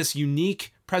you had this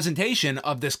unique presentation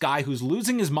of this guy who's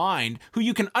losing his mind, who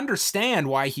you can understand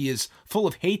why he is full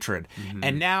of hatred.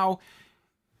 And now,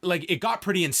 like, it got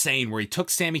pretty insane where he took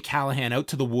Sami Callihan out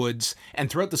to the woods, and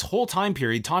throughout this whole time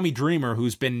period, Tommy Dreamer,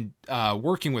 who's been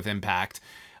working with Impact,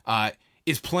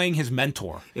 is playing his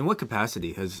mentor. In what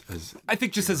capacity has I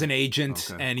think just as an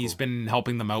agent, and he's been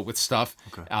helping them out with stuff,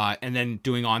 and then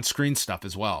doing on-screen stuff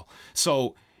as well.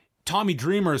 So Tommy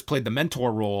Dreamer has played the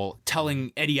mentor role,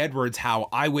 telling Eddie Edwards how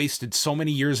I wasted so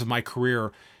many years of my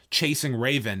career chasing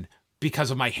Raven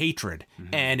because of my hatred,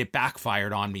 and it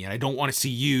backfired on me, and I don't want to see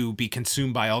you be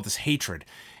consumed by all this hatred.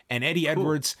 And Eddie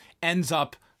Edwards ends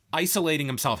up isolating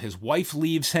himself. His wife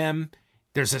leaves him.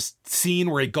 There's a scene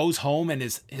where he goes home and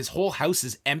his whole house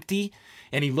is empty,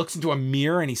 and he looks into a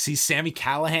mirror and he sees Sami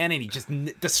Callihan, and he just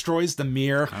destroys the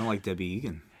mirror. Kind of like Debbie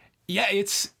Egan. Yeah,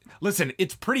 it's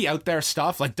pretty out there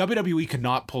stuff. Like, WWE could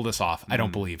not pull this off, I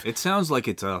don't believe. It sounds like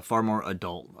it's a far more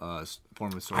adult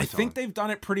form of storytelling. I think they've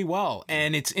done it pretty well,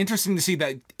 and it's interesting to see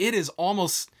that it is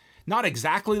almost not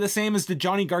exactly the same as the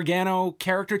Johnny Gargano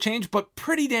character change, but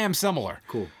pretty damn similar.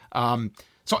 Cool.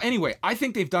 So anyway, I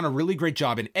think they've done a really great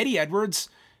job. And Eddie Edwards,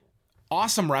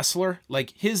 awesome wrestler.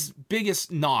 Like, his biggest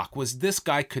knock was this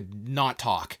guy could not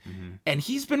talk. And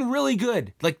he's been really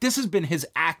good. Like, this has been his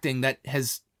acting that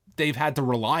they've had to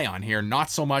rely on here,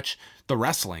 not so much the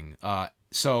wrestling.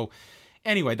 So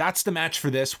anyway, that's the match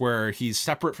for this, where he's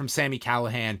separate from Sami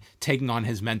Callihan, taking on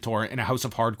his mentor in a House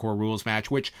of Hardcore rules match,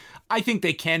 which I think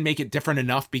they can make it different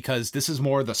enough, because this is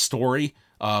more the story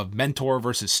of mentor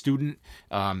versus student,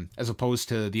 as opposed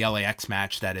to the LAX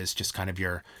match that is just kind of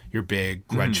your big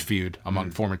grudge feud among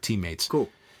former teammates. Cool.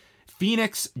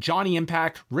 Phoenix, Johnny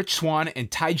Impact, Rich Swann, and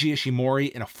Taiji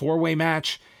Ishimori in a 4-way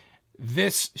match.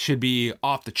 This should be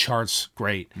off the charts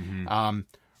great.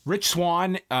 Rich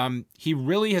Swann, he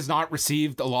really has not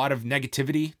received a lot of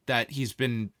negativity that he's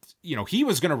been, he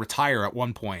was going to retire at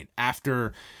one point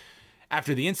after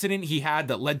the incident he had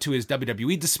that led to his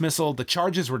WWE dismissal. The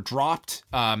charges were dropped.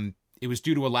 It was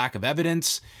due to a lack of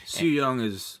evidence. Su Young,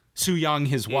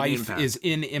 his wife, is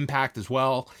in Impact as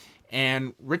well.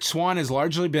 And Rich Swann has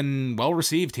largely been well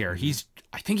received here.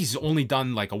 I think he's only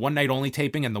done like a one night only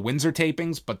taping and the Windsor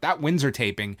tapings, but that Windsor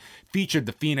taping featured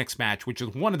the Phoenix match, which is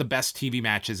one of the best TV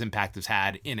matches Impact has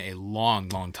had in a long,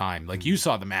 long time. Like, you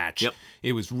saw the match. Yep.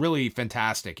 It was really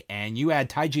fantastic. And you add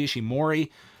Taiji Ishimori,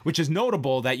 which is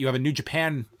notable that you have a New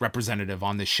Japan representative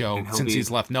on this show since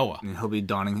he's left Noah. And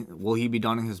will he be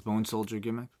donning his Bone Soldier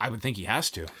gimmick? I would think he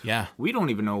has to. Yeah. We don't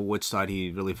even know which side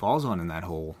he really falls on in that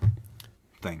whole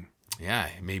thing. Yeah.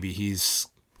 Maybe he's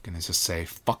going to just say,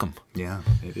 fuck him. Yeah,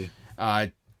 maybe.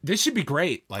 This should be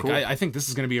great. Like, Cool. I think this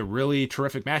is going to be a really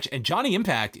terrific match. And Johnny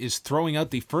Impact is throwing out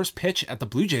the first pitch at the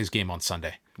Blue Jays game on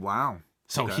Sunday. Wow.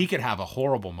 So Okay. he could have a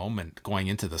horrible moment going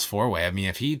into this 4-way. I mean,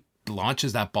 if he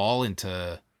launches that ball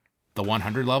into the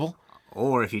 100 level.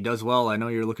 Or if he does well, I know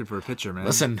you're looking for a pitcher, man.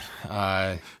 Listen,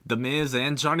 The Miz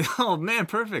and Johnny. Oh, man,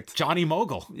 perfect. Johnny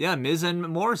Mogul. Yeah, Miz and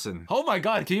Morrison. Oh my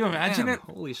God, can you imagine Man, it?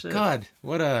 holy shit. God,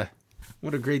 what a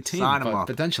great team. Sign 'em but up.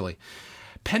 potentially.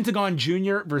 Pentagon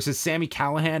Jr. versus Sami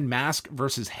Callihan, mask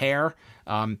versus hair.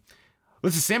 Listen,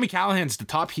 Sami Callahan's the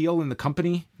top heel in the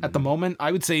company at the moment.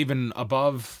 I would say even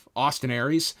above Austin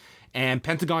Aries. And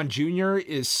Pentagon Jr.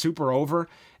 is super over.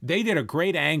 They did a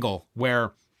great angle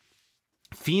where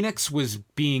Phoenix was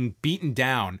being beaten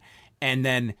down, and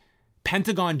then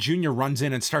Pentagon Jr. runs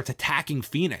in and starts attacking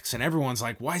Phoenix, and everyone's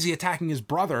like, why is he attacking his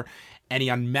brother? And he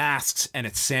unmasks, and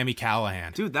it's Sami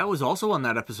Callihan. Dude, that was also on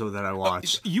that episode that I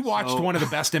watched. You watched one of the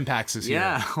best impacts this year.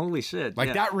 Yeah, holy shit. Like,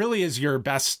 yeah. that really is your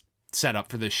best setup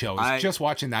for this show, is just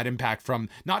watching that impact from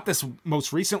not this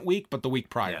most recent week, but the week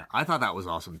prior. Yeah, I thought that was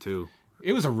awesome, too.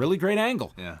 It was a really great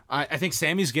angle. Yeah. I think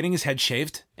Sammy's getting his head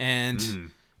shaved,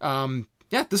 and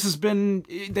yeah, this has been,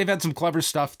 they've had some clever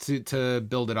stuff to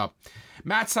build it up.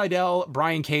 Matt Sydal,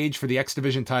 Brian Cage for the X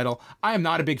Division title. I am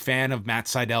not a big fan of Matt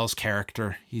Sydal's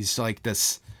character. He's like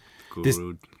this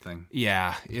Guru thing.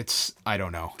 Yeah, I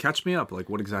don't know. Catch me up. Like,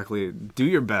 what exactly? Do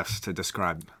your best to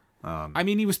describe. I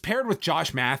mean, he was paired with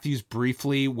Josh Matthews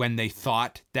briefly when they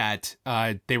thought that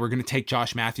they were going to take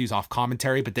Josh Matthews off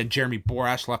commentary, but then Jeremy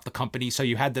Borash left the company. So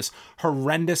you had this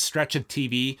horrendous stretch of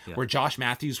TV where Josh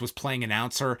Matthews was playing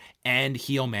announcer and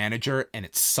heel manager, and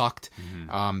it sucked.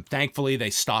 Thankfully, they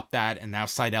stopped that, and now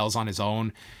Sydal's on his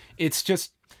own. It's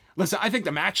just... Listen, I think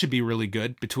the match should be really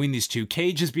good between these two.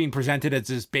 Cage is being presented as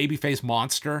this babyface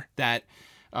monster that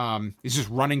is just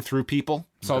running through people.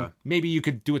 So maybe you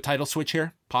could do a title switch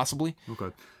here, possibly.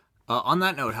 Okay. On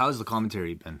that note, how's the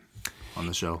commentary been on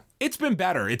the show? It's been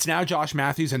better. It's now Josh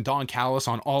Matthews and Don Callis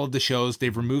on all of the shows.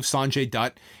 They've removed Sanjay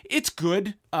Dutt. It's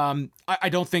good. I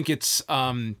don't think it's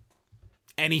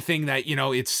anything that,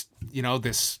 it's,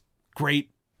 this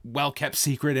great, well-kept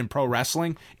secret in pro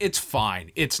wrestling. It's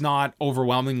fine. It's not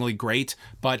overwhelmingly great,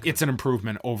 but it's an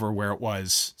improvement over where it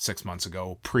was 6 months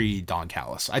ago, pre-Don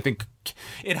Callis. I think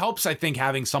it helps,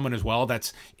 having someone as well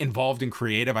that's involved in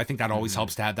creative. I think that always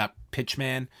helps to have that pitch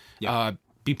man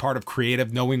be part of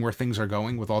creative, knowing where things are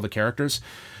going with all the characters.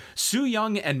 Su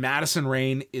Yung and Madison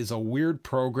Rayne is a weird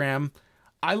program.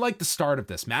 I like the start of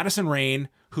this. Madison Rayne,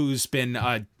 who's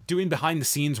been doing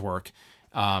behind-the-scenes work,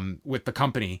 with the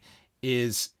company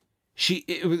is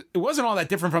it wasn't all that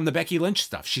different from the Becky Lynch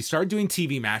stuff. She started doing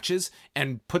TV matches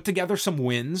and put together some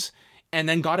wins and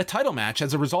then got a title match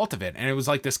as a result of it. And it was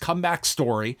like this comeback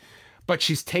story, but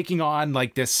she's taking on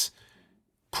like this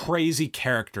crazy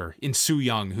character in Su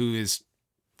Yung, who is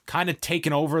kind of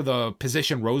taken over the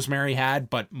position Rosemary had,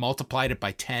 but multiplied it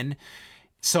by 10.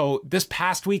 So this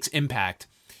past week's Impact,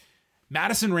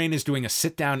 Madison Rayne is doing a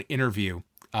sit-down interview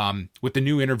with the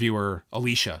new interviewer,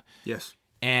 Alicia. Yes.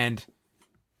 And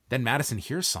then Madison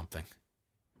hears something.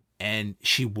 And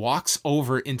she walks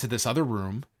over into this other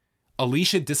room.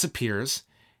 Alicia disappears.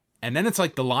 And then it's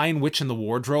like the Lion Witch in the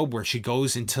Wardrobe, where she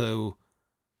goes into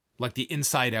like the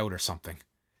Inside Out or something.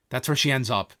 That's where she ends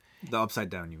up. The Upside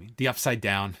Down, you mean? The Upside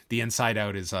Down. The Inside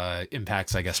Out is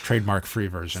Impact's, I guess, trademark-free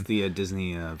version. It's the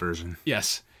Disney version.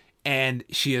 Yes. And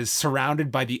she is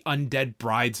surrounded by the undead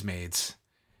bridesmaids.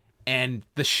 And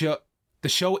the show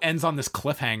ends on this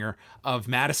cliffhanger of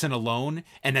Madison alone,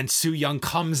 and then Su Yung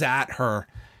comes at her.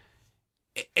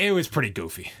 It was pretty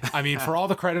goofy. I mean, for all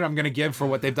the credit I'm going to give for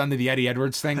what they've done to the Eddie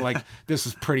Edwards thing, like, this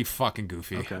is pretty fucking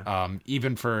goofy. Okay.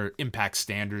 Even for Impact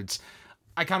standards.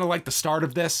 I kind of like the start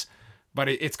of this, but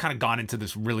it's kind of gone into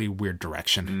this really weird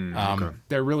direction. Okay.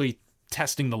 They're really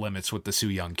testing the limits with the Su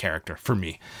Yung character for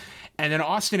me. And then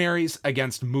Austin Aries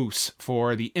against Moose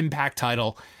for the Impact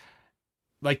title.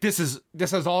 Like, this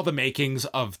has all the makings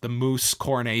of the Moose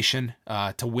coronation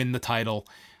to win the title.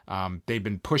 They've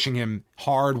been pushing him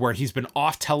hard, where he's been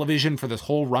off television for this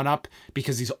whole run-up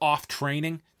because he's off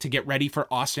training to get ready for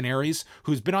Austin Aries,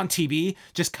 who's been on TV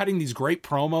just cutting these great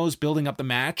promos, building up the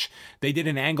match. They did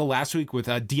an angle last week with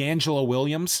D'Angelo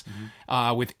Williams,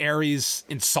 with Aries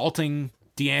insulting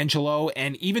D'Angelo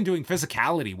and even doing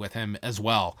physicality with him as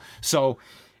well. So,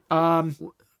 How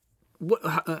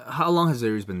long has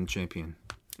Aries been champion?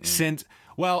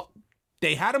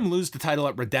 They had him lose the title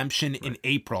at Redemption in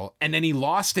April, and then he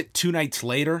lost it 2 nights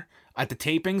later at the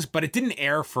tapings, but it didn't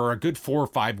air for a good 4 or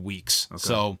 5 weeks. Okay.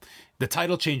 So the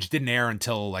title change didn't air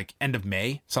until like end of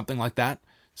May, something like that.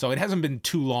 So it hasn't been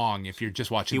too long if you're just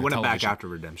watching the television. He won it back after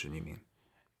Redemption, you mean?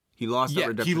 He lost at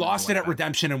Redemption. He lost it at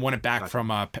Redemption and won it back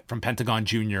from Pentagon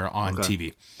Jr. on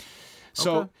TV.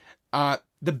 So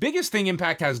the biggest thing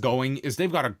Impact has going is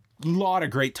they've got a lot of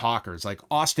great talkers, like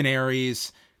Austin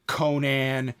Aries,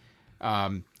 Conan,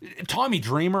 Tommy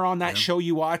Dreamer on that show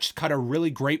you watched cut a really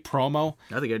great promo.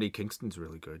 I think Eddie Kingston's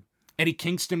really good. Eddie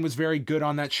Kingston was very good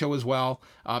on that show as well.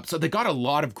 So they got a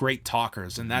lot of great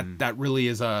talkers, and that really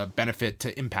is a benefit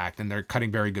to Impact, and they're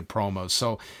cutting very good promos.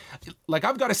 So, like,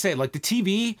 I've got to say, like, the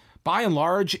TV, by and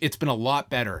large, it's been a lot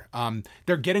better.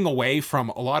 They're getting away from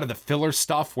a lot of the filler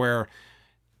stuff where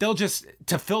they'll just,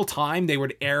 to fill time, they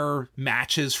would air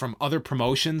matches from other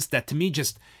promotions that, to me,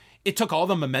 just... it took all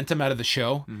the momentum out of the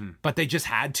show, but they just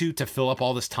had to fill up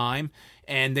all this time,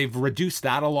 and they've reduced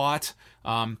that a lot.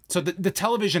 So the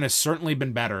television has certainly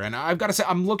been better, and I've got to say,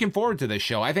 I'm looking forward to this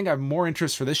show. I think I have more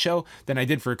interest for this show than I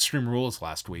did for Extreme Rules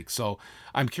last week, so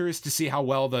I'm curious to see how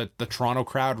well the Toronto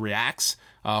crowd reacts.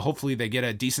 Hopefully they get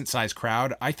a decent-sized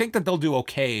crowd. I think that they'll do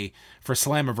okay for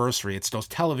Slammiversary. It's those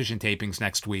television tapings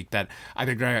next week that I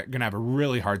think they're going to have a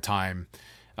really hard time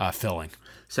filling.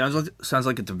 Sounds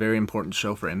like it's a very important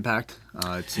show for Impact.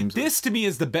 It seems this to me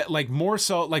is the best. Like, more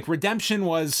so, like, Redemption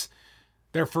was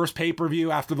their first pay-per-view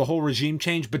after the whole regime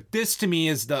change, but this to me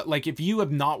is the, like, if you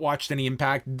have not watched any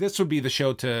Impact, this would be the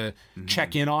show to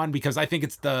check in on, because I think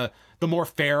it's the more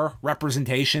fair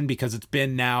representation, because it's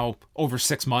been now over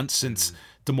 6 months since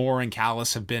D'Amore and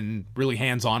Callis have been really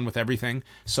hands-on with everything.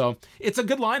 So it's a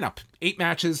good lineup. 8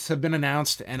 matches have been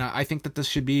announced, and I think that this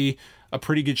should be a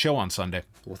pretty good show on Sunday.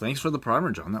 Well, thanks for the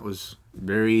primer, John. That was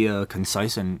very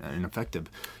concise and effective.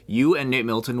 You and Nate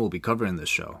Milton will be covering this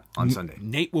show on Sunday.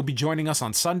 Nate will be joining us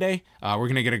on Sunday. We're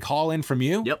going to get a call in from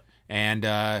you. Yep.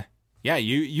 And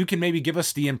you can maybe give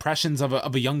us the impressions of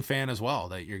a young fan as well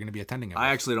that you're going to be attending it. I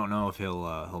actually don't know if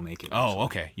he'll make it. Oh,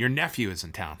 okay. Your nephew is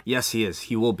in town. Yes, he is.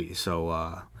 He will be.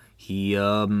 So he's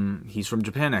from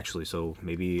Japan, actually. So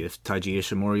maybe if Taiji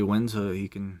Ishimori wins, he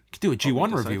can do a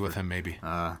G1 review with him, maybe.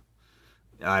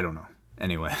 I don't know.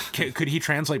 Anyway. Could he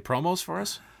translate promos for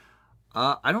us?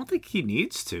 I don't think he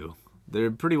needs to.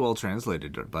 They're pretty well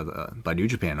translated by New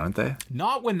Japan, aren't they?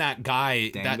 Not when that guy...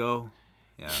 Dango.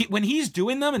 When he's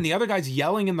doing them and the other guy's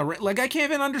yelling in the ring, like, I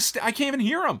can't even understand. I can't even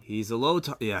hear him. He's a low...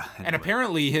 Anyway. And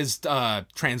apparently his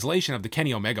translation of the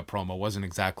Kenny Omega promo wasn't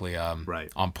exactly on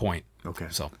point. Okay.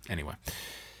 So, anyway.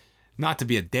 Not to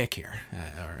be a dick here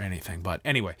or anything, but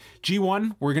anyway,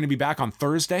 G1, we're going to be back on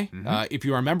Thursday. If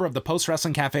you are a member of the Post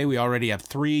Wrestling Cafe, we already have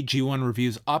 3 G1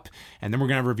 reviews up, and then we're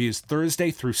going to have reviews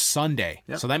Thursday through Sunday.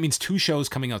 Yep. So that means 2 shows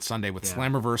coming out Sunday with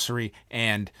Slammiversary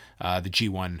and the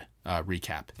G1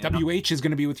 recap. WH is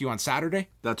going to be with you on Saturday.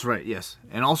 That's right, yes.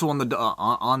 And also on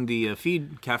the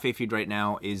feed, Cafe feed right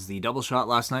now, is the Double Shot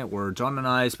last night, where John and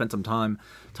I spent some time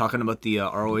talking about the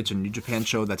ROH and New Japan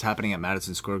show that's happening at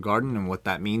Madison Square Garden and what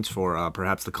that means for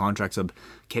perhaps the contracts of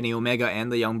Kenny Omega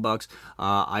and the Young Bucks.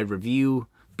 I review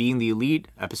Being the Elite,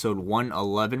 episode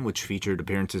 111, which featured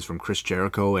appearances from Chris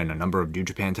Jericho and a number of New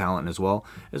Japan talent as well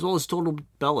as Total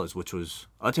Bellas, which was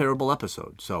a terrible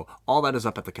episode. So all that is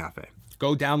up at the Cafe.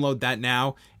 Go download that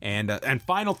now. And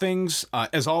final things,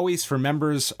 as always, for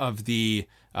members of the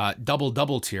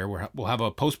double tier, we'll have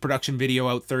a post-production video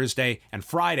out Thursday, and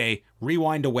Friday,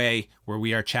 Rewind Away, where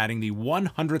we are chatting the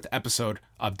 100th episode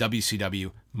of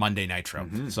WCW Monday Nitro.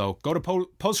 So go to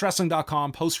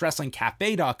postwrestling.com,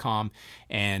 postwrestlingcafe.com,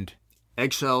 and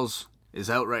Eggshells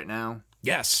is out right now.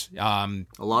 Yes. A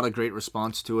lot of great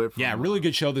response to it. Yeah, really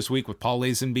good show this week with Paul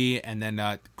Lazenby. And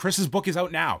then Chris's book is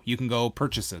out now. You can go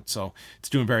purchase it. So it's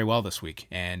doing very well this week.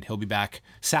 And he'll be back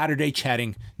Saturday chatting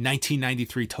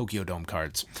 1993 Tokyo Dome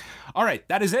cards. All right,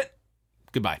 that is it.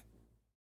 Goodbye.